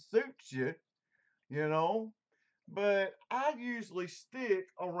fancy suits you, you know. But I usually stick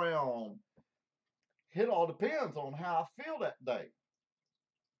around, it all depends on how I feel that day.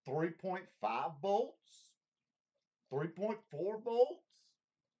 3.5 volts, 3.4 volts,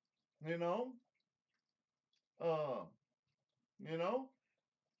 you know. Uh, you know,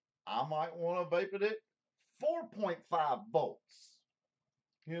 I might want to vape it at 4.5 volts,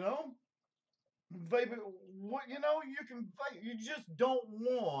 you know. Vape it, what, you know, you can vape, you just don't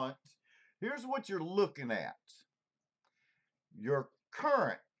want, here's what you're looking at. Your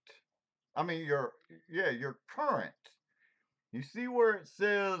current, your current. You see where it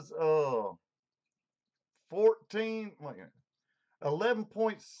says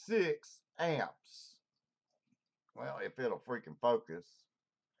 11.6 amps. Well, if it'll freaking focus.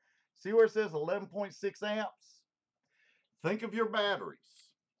 See where it says 11.6 amps? Think of your batteries.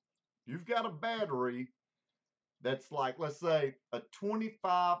 You've got a battery that's like, let's say, a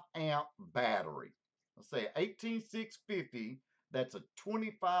 25 amp battery. Let's say 18650, that's a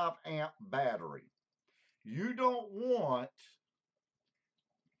 25 amp battery. You don't want,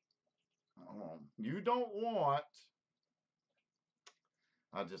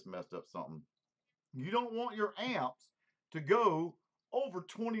 I just messed up something. You don't want your amps to go over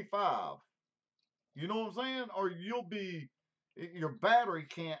 25. You know what I'm saying? Or your battery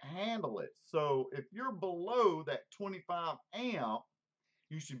can't handle it. So if you're below that 25 amp,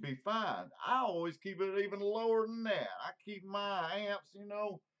 you should be fine. I always keep it even lower than that. I keep my amps,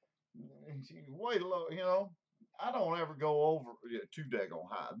 way low, I don't ever go over too daggone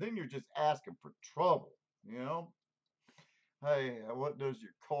high. Then you're just asking for trouble, Hey, what does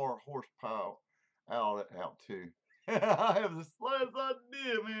your car horsepower out to? I have the slightest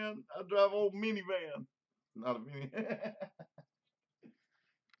idea, man. I drive an old minivan. Not a mini.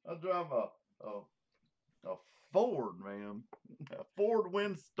 I drive a Ford, man. A Ford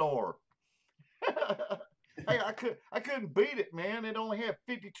Windstar. Hey, I couldn't beat it, man. It only had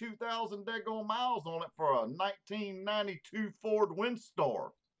 52,000 daggone miles on it for a 1992 Ford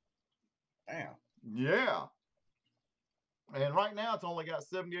Windstar. Damn. Yeah. And right now it's only got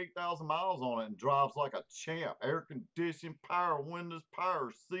 78,000 miles on it and drives like a champ. Air conditioning, power windows,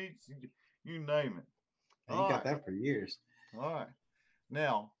 power seats, you name it. And you got that for years. All right.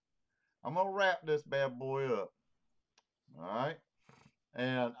 Now, I'm going to wrap this bad boy up. All right.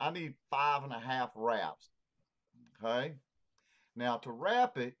 and I need 5.5 wraps. Okay. Now to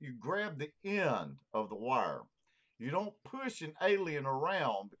wrap it, you grab the end of the wire. You don't push an alien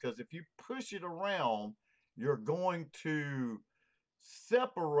around, because if you push it around, you're going to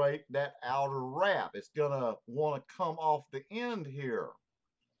separate that outer wrap. It's gonna want to come off the end here.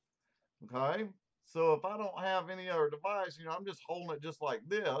 Okay. So if I don't have any other device, I'm just holding it just like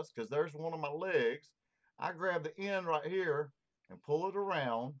this, because there's one of my legs. I grab the end right here and pull it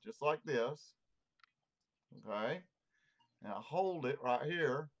around just like this. Okay. And I hold it right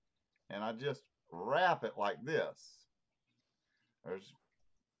here and I just wrap it like this.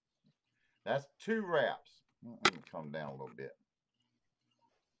 That's 2 wraps. Let me come down a little bit.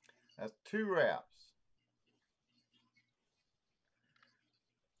 That's 2 wraps.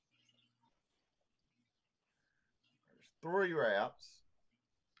 There's 3 wraps,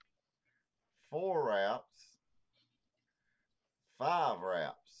 4 wraps, 5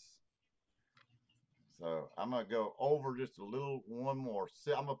 wraps. So I'm gonna go over just a little, one more.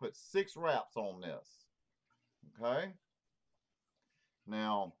 I'm gonna put 6 wraps on this. Okay.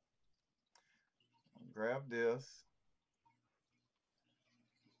 Now grab this.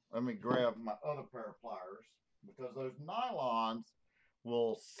 Let me grab my other pair of pliers, because those nylons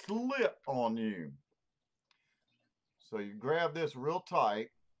will slip on you. So you grab this real tight,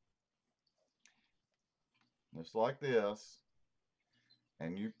 just like this,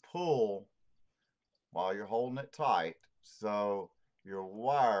 and you pull while you're holding it tight, so your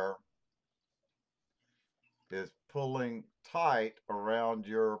wire is pulling tight around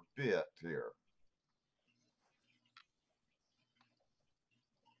your bit here.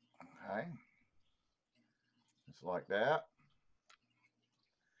 Okay, just like that.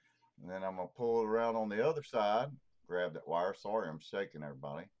 And then I'm gonna pull it around on the other side. Grab that wire. Sorry, I'm shaking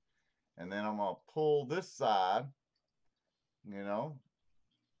everybody. And then I'm gonna pull this side,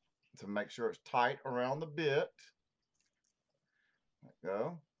 to make sure it's tight around the bit. There we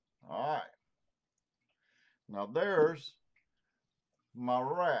go. All right. Now there's my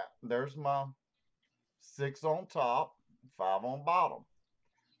wrap. There's my 6 on top, 5 on bottom.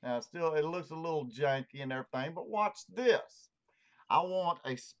 Now still, it looks a little janky and everything, but watch this. I want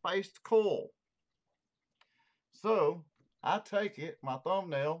a spaced coil. So I take it, my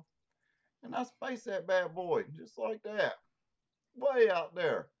thumbnail, and I space that bad boy just like that, way out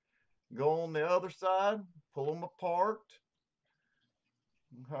there. Go on the other side, pull them apart.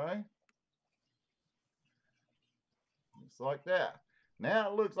 Okay, just like that. Now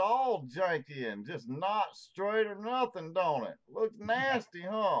it looks all janky and just not straight or nothing, don't it? Looks nasty,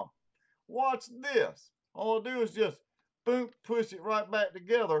 huh? Watch this. All I do is just boom, push it right back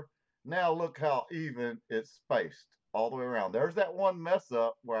together. Now look how even it's spaced all the way around. There's that one mess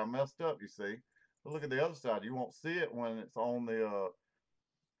up where I messed up, you see. But look at the other side. You won't see it when it's on the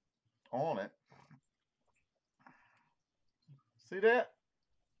on it. See that?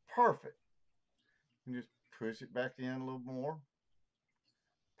 Perfect. You just push it back in a little more.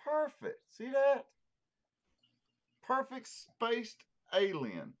 Perfect. See that? Perfect spaced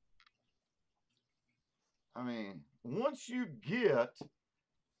alien. I mean, once you get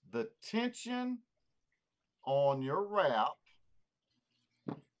the tension on your wrap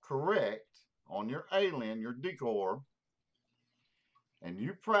correct, on your alien, your decor, and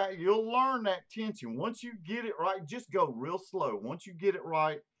you'll learn that tension. Once you get it right, just go real slow. Once you get it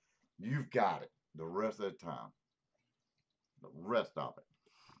right, you've got it the rest of the time. The rest of it.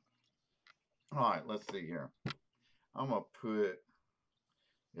 All right, let's see here. I'm going to put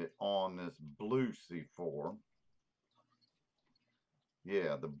it on this blue C4.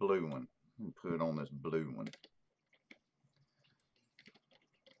 Yeah, the blue one. Put it on this blue one.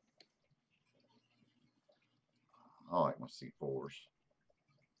 I like my C4s.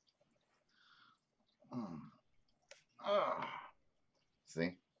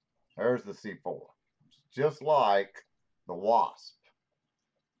 See, there's the C4. It's just like the Wasp.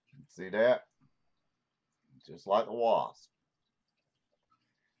 See that? Just like the Wasp.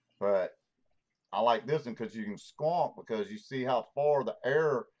 But I like this one because you can squonk, because you see how far the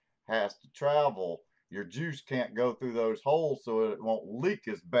air has to travel. Your juice can't go through those holes, so it won't leak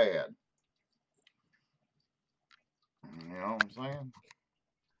as bad. You know what I'm saying?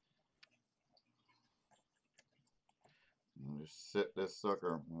 Just set this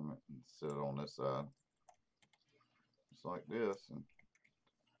sucker, set it on this side, just like this, and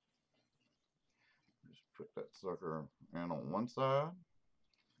just put that sucker in on one side,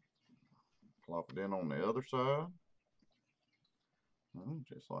 plop it in on the other side,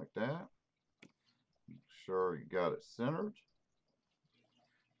 just like that. Make sure you got it centered,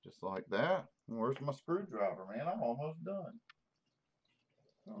 just like that. Where's my screwdriver, man? I'm almost done.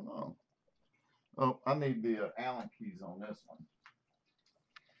 don't know. Oh, I need the Allen keys on this one.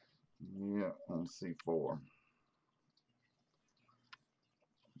 Yeah, on C4.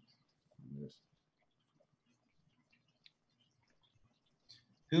 Just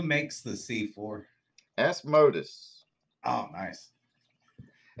Who makes the C4? Asmodus. Oh, nice.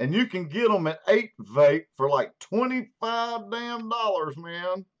 And you can get them at 8 Vape for like $25 damn,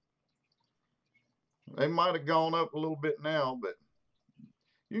 man. They might have gone up a little bit now, but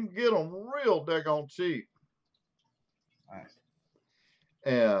you can get them real daggone cheap. Nice.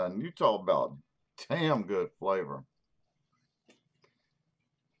 And you talk about damn good flavor.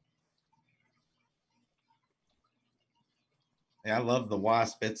 Yeah, I love the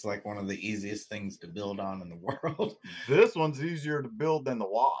Wasp. It's like one of the easiest things to build on in the world. This one's easier to build than the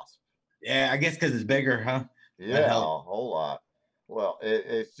Wasp. Yeah, I guess because it's bigger, huh? Yeah, a whole lot. Well,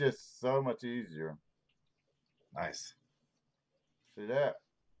 it's just so much easier. Nice. See that?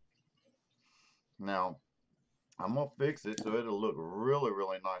 Now, I'm going to fix it so it'll look really,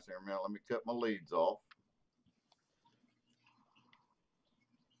 really nice here in a minute. Let me cut my leads off.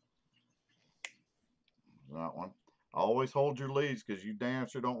 That one. Always hold your leads because you damn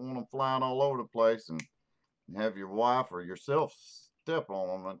sure don't want them flying all over the place and have your wife or yourself step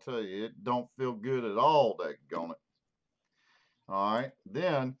on them. I tell you, it don't feel good at all, daggone it. All right,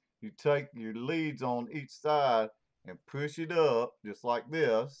 then you take your leads on each side and push it up just like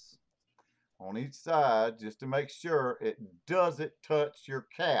this on each side just to make sure it doesn't touch your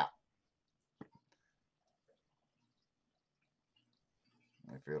cap.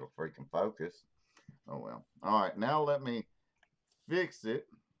 If it'll freaking focus. Oh well. All right, now let me fix it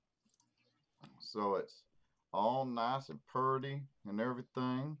so it's all nice and purty and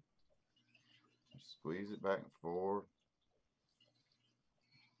everything. Just squeeze it back and forth.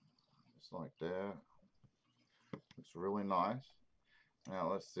 Just like that. It's really nice.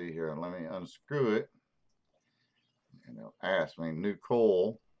 Now let's see here. Let me unscrew it. And it'll ask me new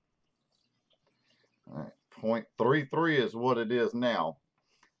coil. All right, 0.33 is what it is now.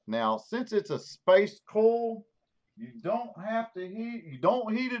 Now, since it's a spaced coil, you don't have to heat. You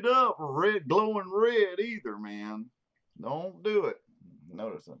don't heat it up red, glowing red either, man. Don't do it.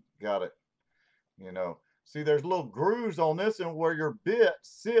 Notice I got it. You know, see, there's little grooves on this one where your bit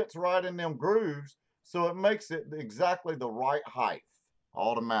sits right in them grooves, so it makes it exactly the right height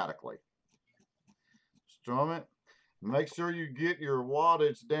automatically. Strum it. Make sure you get your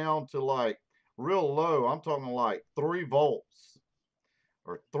wattage down to like real low. I'm talking like 3 volts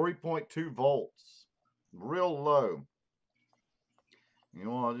or 3.2 volts. Real low.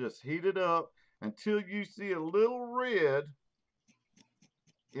 You want to just heat it up until you see a little red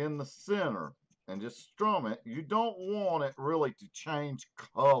in the center and just strum it. You don't want it really to change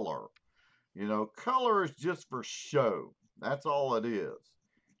color. You know, color is just for show. That's all it is.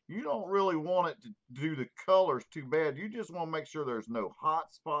 You don't really want it to do the colors too bad. You just want to make sure there's no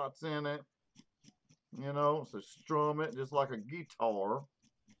hot spots in it. You know, so strum it just like a guitar.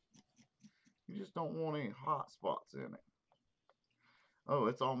 You just don't want any hot spots in it. Oh,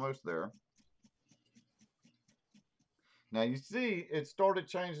 it's almost there. Now you see it started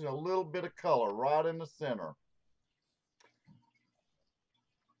changing a little bit of color right in the center.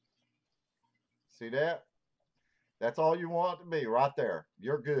 See that? That's all you want it to be right there.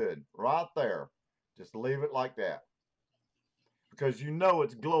 You're good right there. Just leave it like that. Because you know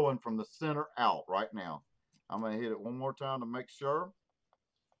it's glowing from the center out right now. I'm going to hit it one more time to make sure.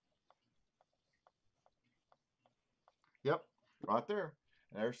 Yep, right there.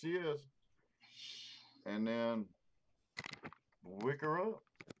 There she is. And then wick her up.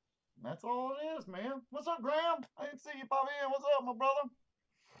 That's all it is, man. What's up, Graham? I didn't see you pop in. What's up, my brother?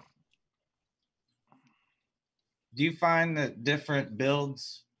 Do you find that different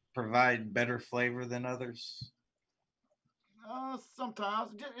builds provide better flavor than others?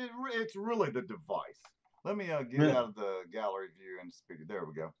 Sometimes. It's really the device. Let me get Really? out of the gallery view and speaker. There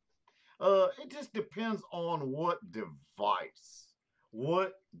we go. It just depends on what device,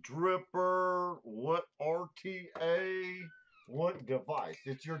 what dripper, what RTA, what device.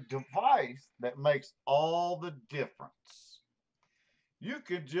 It's your device that makes all the difference. You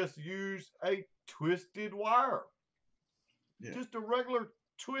could just use a twisted wire. Yeah. Just a regular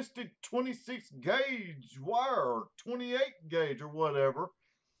twisted 26 gauge wire or 28 gauge or whatever,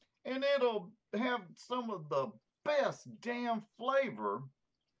 and it'll have some of the best damn flavor.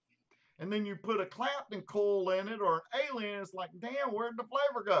 And then you put a Clapton coil in it or an Alein, it's like, damn, where'd the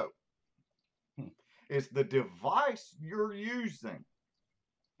flavor go? It's the device you're using.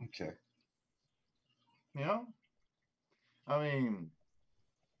 Okay. You know? I mean,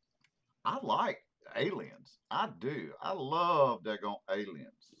 I like aliens. I do. I love daggone aliens.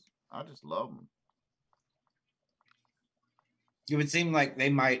 I just love them. It would seem like they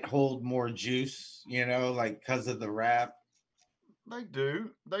might hold more juice, you know, like because of the wrap. They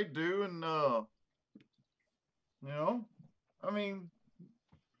do. They do. And, you know, I mean,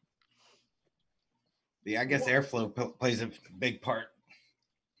 Yeah, I guess what? airflow plays a big part.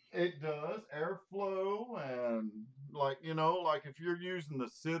 It does. Airflow and, like, like if you're using the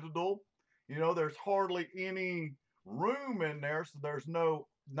Citadel, there's hardly any room in there. So there's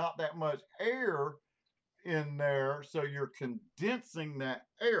not that much air in there. So you're condensing that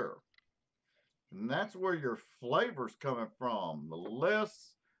air. And that's where your flavor's coming from. The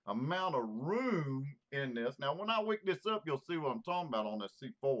less amount of room in this. Now, when I wick this up, you'll see what I'm talking about on this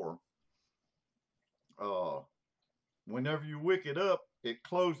C4. Whenever you wick it up, it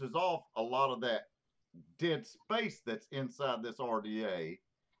closes off a lot of that dead space that's inside this RDA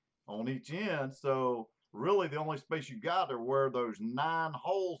on each end. So really the only space you got are where those 9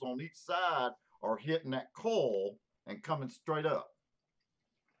 holes on each side are hitting that coil and coming straight up.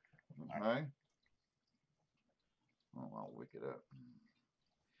 Okay. Oh, I'll wick it up.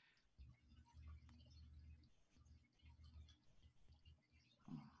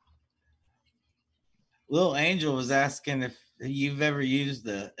 Little Angel was asking if you've ever used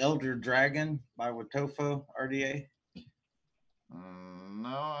the Elder Dragon by Watofo RDA. No,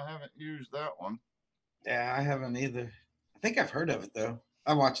 I haven't used that one. Yeah, I haven't either. I think I've heard of it though.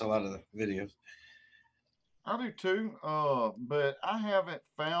 I watch a lot of the videos. I do too, but I haven't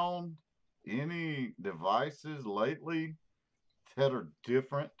found any devices lately that are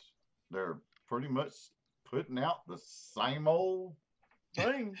different. They're pretty much putting out the same old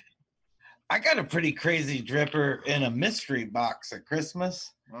thing. I got a pretty crazy dripper in a mystery box at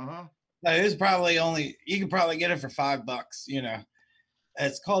Christmas. Uh-huh. Now, it was probably you can probably get it for $5, you know.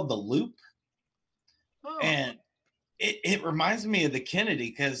 It's called the Loop. Oh. And it reminds me of the Kennedy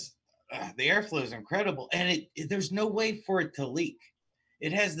because the airflow is incredible. And there's no way for it to leak.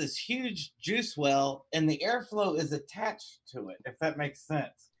 It has this huge juice well, and the airflow is attached to it, if that makes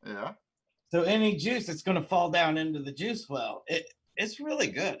sense. Yeah. So any juice that's going to fall down into the juice well, it's really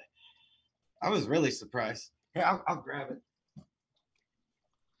good. I was really surprised. Here, I'll grab it.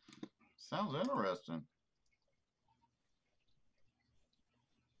 Sounds interesting.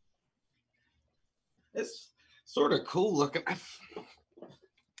 It's sort of cool looking.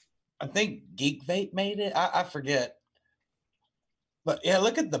 I think Geek Vape made it. I forget. But yeah,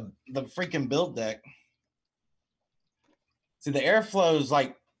 look at the freaking build deck. See, the airflow is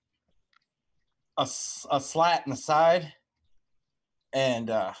like a slat in the side,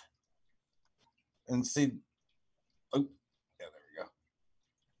 and see, oh, yeah, there we go.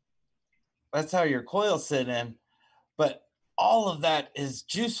 That's how your coils sit in, but all of that is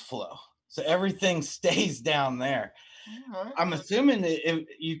juice flow, so everything stays down there. Right. I'm assuming it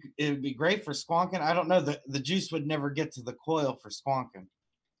would be great for squonking. I don't know. The juice would never get to the coil for squonking,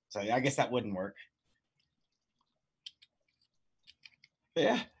 so I guess that wouldn't work. But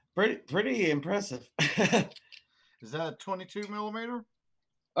yeah, pretty impressive. Is that a 22 millimeter?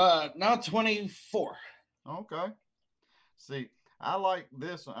 Now 24. Okay. See, I like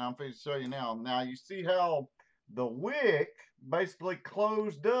this one. I'm going to show you now. Now you see how the wick basically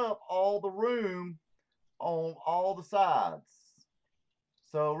closed up all the room on all the sides.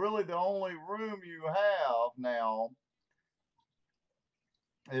 So really the only room you have now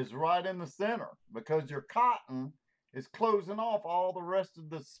is right in the center because your cotton is closing off all the rest of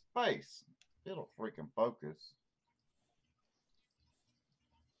the space. It'll freaking focus.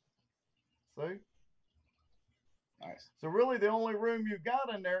 See? Nice. So really the only room you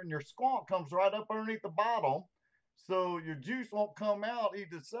got in there, and your squonk comes right up underneath the bottom. So your juice won't come out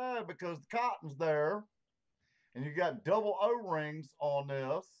either side because the cotton's there. And you got double O-rings on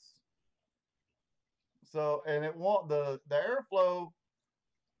this. So, and the airflow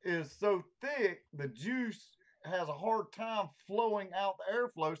is so thick, the juice has a hard time flowing out the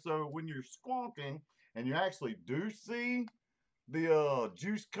airflow. So when you're squonking and you actually do see the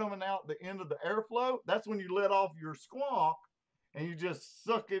juice coming out the end of the airflow, that's when you let off your squonk and you just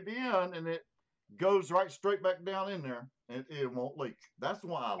suck it in, and it goes right straight back down in there, and it won't leak. That's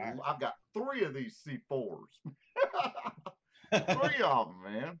why I've got 3 of these C4s. 3 of them,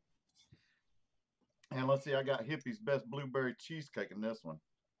 man. And let's see, I got Hippy's Best Blueberry Cheesecake in this one.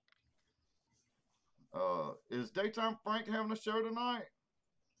 Is Daytime Frank having a show tonight?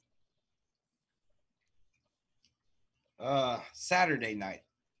 Saturday night.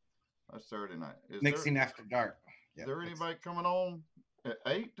 That's Saturday night. Mixing After Dark. Is there anybody coming on at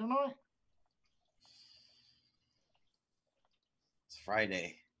 8 tonight? It's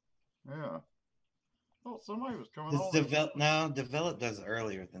Friday. Yeah. Oh, somebody was coming Does on. develop no develop does it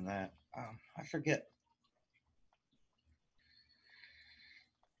earlier than that. I forget.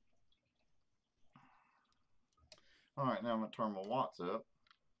 All right, now I'm gonna turn my watts up.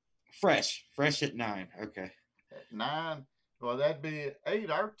 Fresh at 9. Okay. At 9. Well, that'd be at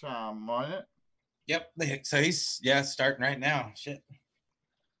 8 our time, wouldn't it? Yep. So he's starting right now. Shit.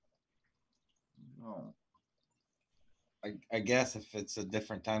 Oh. I guess if it's a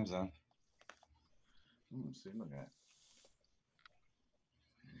different time zone. Let's see, look at that.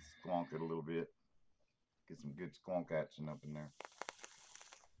 Squonk it a little bit. Get some good squonk action up in there.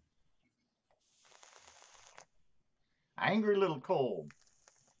 Angry little cold.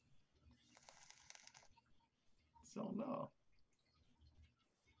 So no.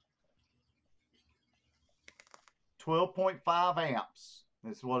 12.5 amps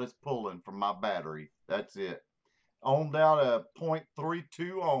is what it's pulling from my battery. That's it. Ohmed out at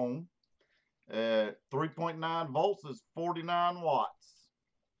 0.32 ohm. 3.9 volts is 49 watts.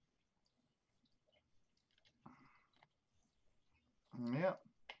 Yep.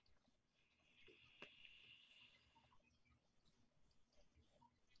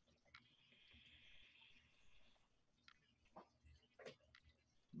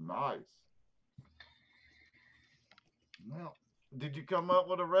 Nice. Well, did you come up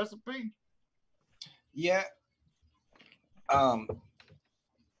with a recipe? Yeah.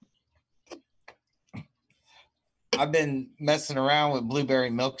 I've been messing around with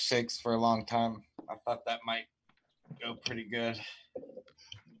blueberry milkshakes for a long time. I thought that might go pretty good.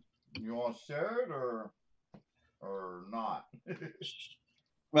 You want to share it or not?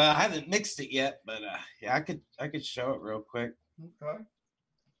 Well, I haven't mixed it yet, but yeah, I could show it real quick. Okay.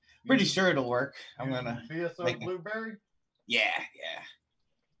 Pretty sure it'll work. I'm Using gonna VSO blueberry. Yeah.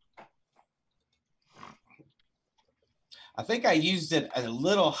 I think I used it a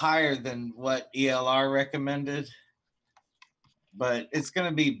little higher than what ELR recommended, but it's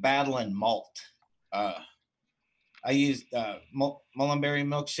gonna be battling malt. I used mulberry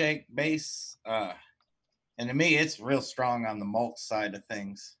milkshake base, and to me, it's real strong on the malt side of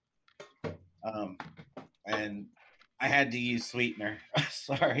things. And I had to use sweetener.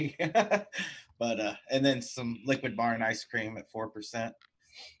 Sorry, but and then some liquid barn ice cream at 4%.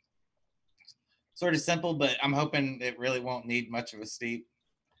 Sort of simple, but I'm hoping it really won't need much of a steep.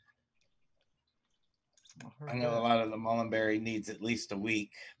 I know a lot of the mulberry needs at least a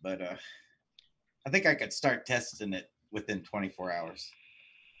week, but I think I could start testing it within 24 hours.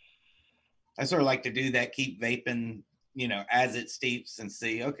 I sort of like to do that, keep vaping, as it steeps and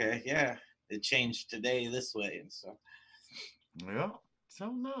see, okay, yeah, it changed today this way and stuff. Yeah. So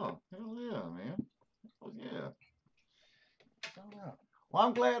no. Hell yeah, man. Oh yeah. So no. Well,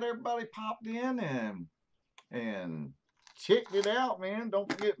 I'm glad everybody popped in and checked it out, man.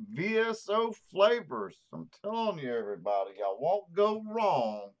 Don't forget VSO Flavors. I'm telling you, everybody, y'all won't go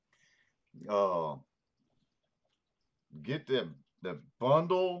wrong. Get the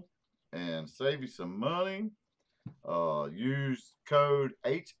bundle and save you some money. Use code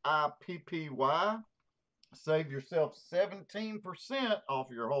HIPPY. Save yourself 17% off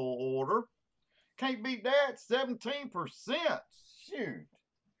your whole order. Can't beat that. 17%. Shoot.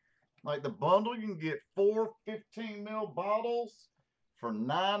 Like the bundle, you can get 4 15 ml bottles for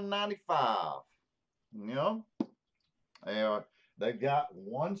 $9.95. You know? They've got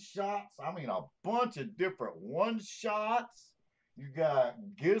one shots. I mean, a bunch of different one shots. You got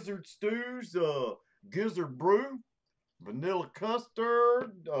gizzard stews, gizzard brew, vanilla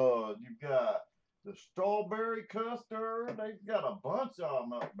custard. You got the strawberry custard. They've got a bunch of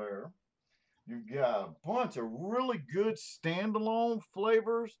them up there. You've got a bunch of really good standalone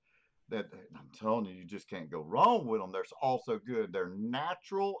flavors that I'm telling you, you just can't go wrong with them. They're also good. They're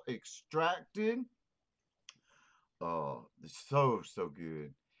natural extracted. So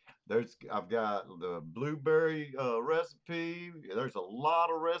good. I've got the blueberry recipe. There's a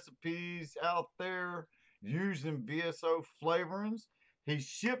lot of recipes out there using VSO flavorings. He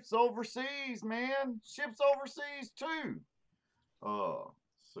ships overseas, man. Ships overseas too.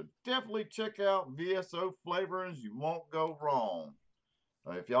 So definitely check out VSO flavorings. You won't go wrong.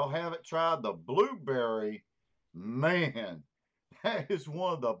 If y'all haven't tried the blueberry, man, that is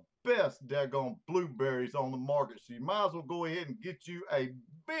one of the best daggone blueberries on the market. So you might as well go ahead and get you a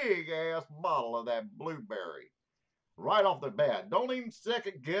big ass bottle of that blueberry right off the bat. Don't even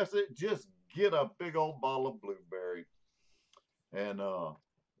second guess it. Just get a big old bottle of blueberry. And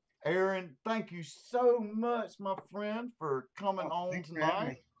Aaron, thank you so much, my friend, for coming on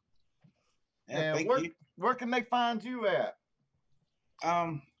tonight. Yeah, and where can they find you at?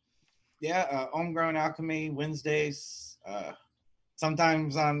 Homegrown Alchemy Wednesdays,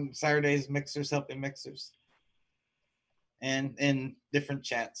 sometimes on Saturdays, mixers helping mixers, and in different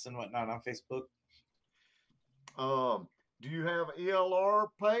chats and whatnot on Facebook. Do you have an ELR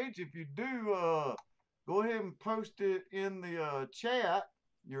page? If you do, go ahead and post it in the chat.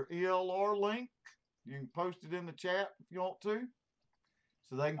 Your ELR link. You can post it in the chat if you want to,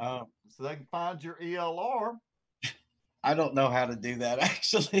 so they can find your ELR. I don't know how to do that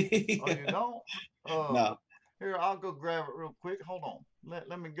actually. Oh, you don't? No. Here, I'll go grab it real quick. Hold on.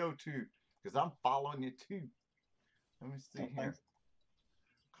 Let me go to, because I'm following you too. Let me see here.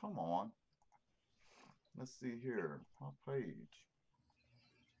 Come on. Let's see here. My page.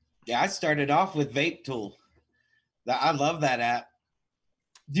 Yeah, I started off with Vape Tool. I love that app.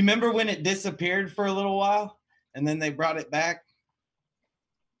 Do you remember when it disappeared for a little while and then they brought it back?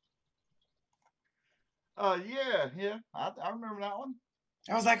 Yeah. I remember that one.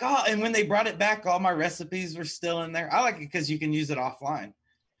 I was like, oh, and when they brought it back, all my recipes were still in there. I like it because you can use it offline.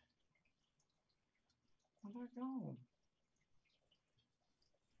 Where'd I go?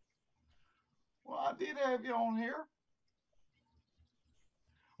 Well, I did have you on here.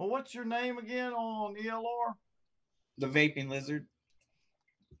 Well, what's your name again on ELR? The Vaping Lizard.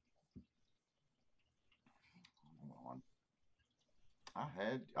 Hold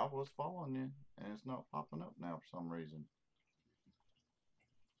on. I was following you, and it's not popping up now for some reason.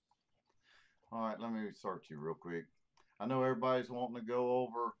 All right, let me search you real quick. I know everybody's wanting to go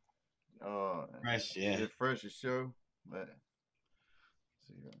over Fresh, yeah. the freshest show. Let's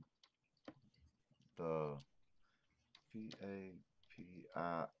see here. The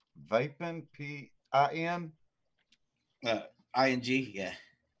VAPI Vaping PIN. ING, yeah.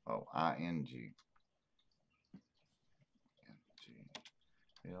 Oh, ING.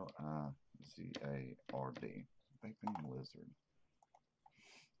 LIZARD. Vaping Lizard.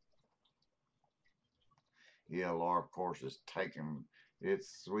 ELR, of course, is taking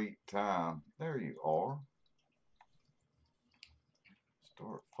its sweet time. There you are.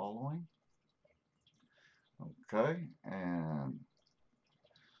 Start following. Okay, and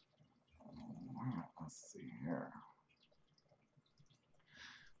let's see here.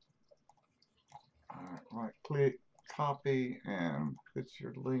 All right, right click, copy, and put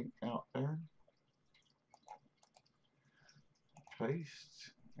your link out there.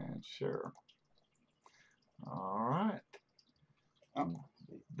 Paste and share. All right.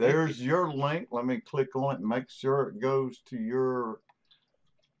 There's your link. Let me click on it and make sure it goes to your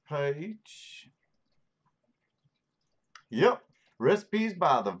page. Yep. Recipes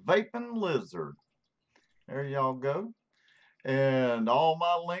by the Vaping Lizard. There y'all go. And all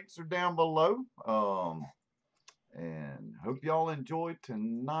my links are down below. And hope y'all enjoyed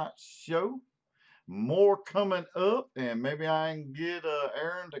tonight's show. More coming up, and maybe I can get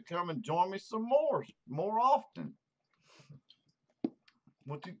Aaron to come and join me some more often.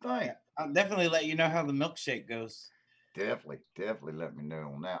 What you think? Yeah, I'll definitely let you know how the milkshake goes. Definitely let me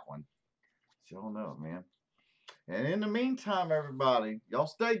know on that one. Sure enough, man. And in the meantime, everybody, y'all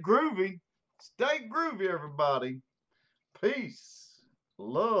stay groovy. Stay groovy, everybody. Peace,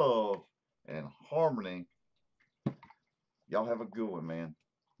 love, and harmony. Y'all have a good one, man.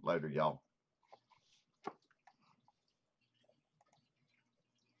 Later, y'all.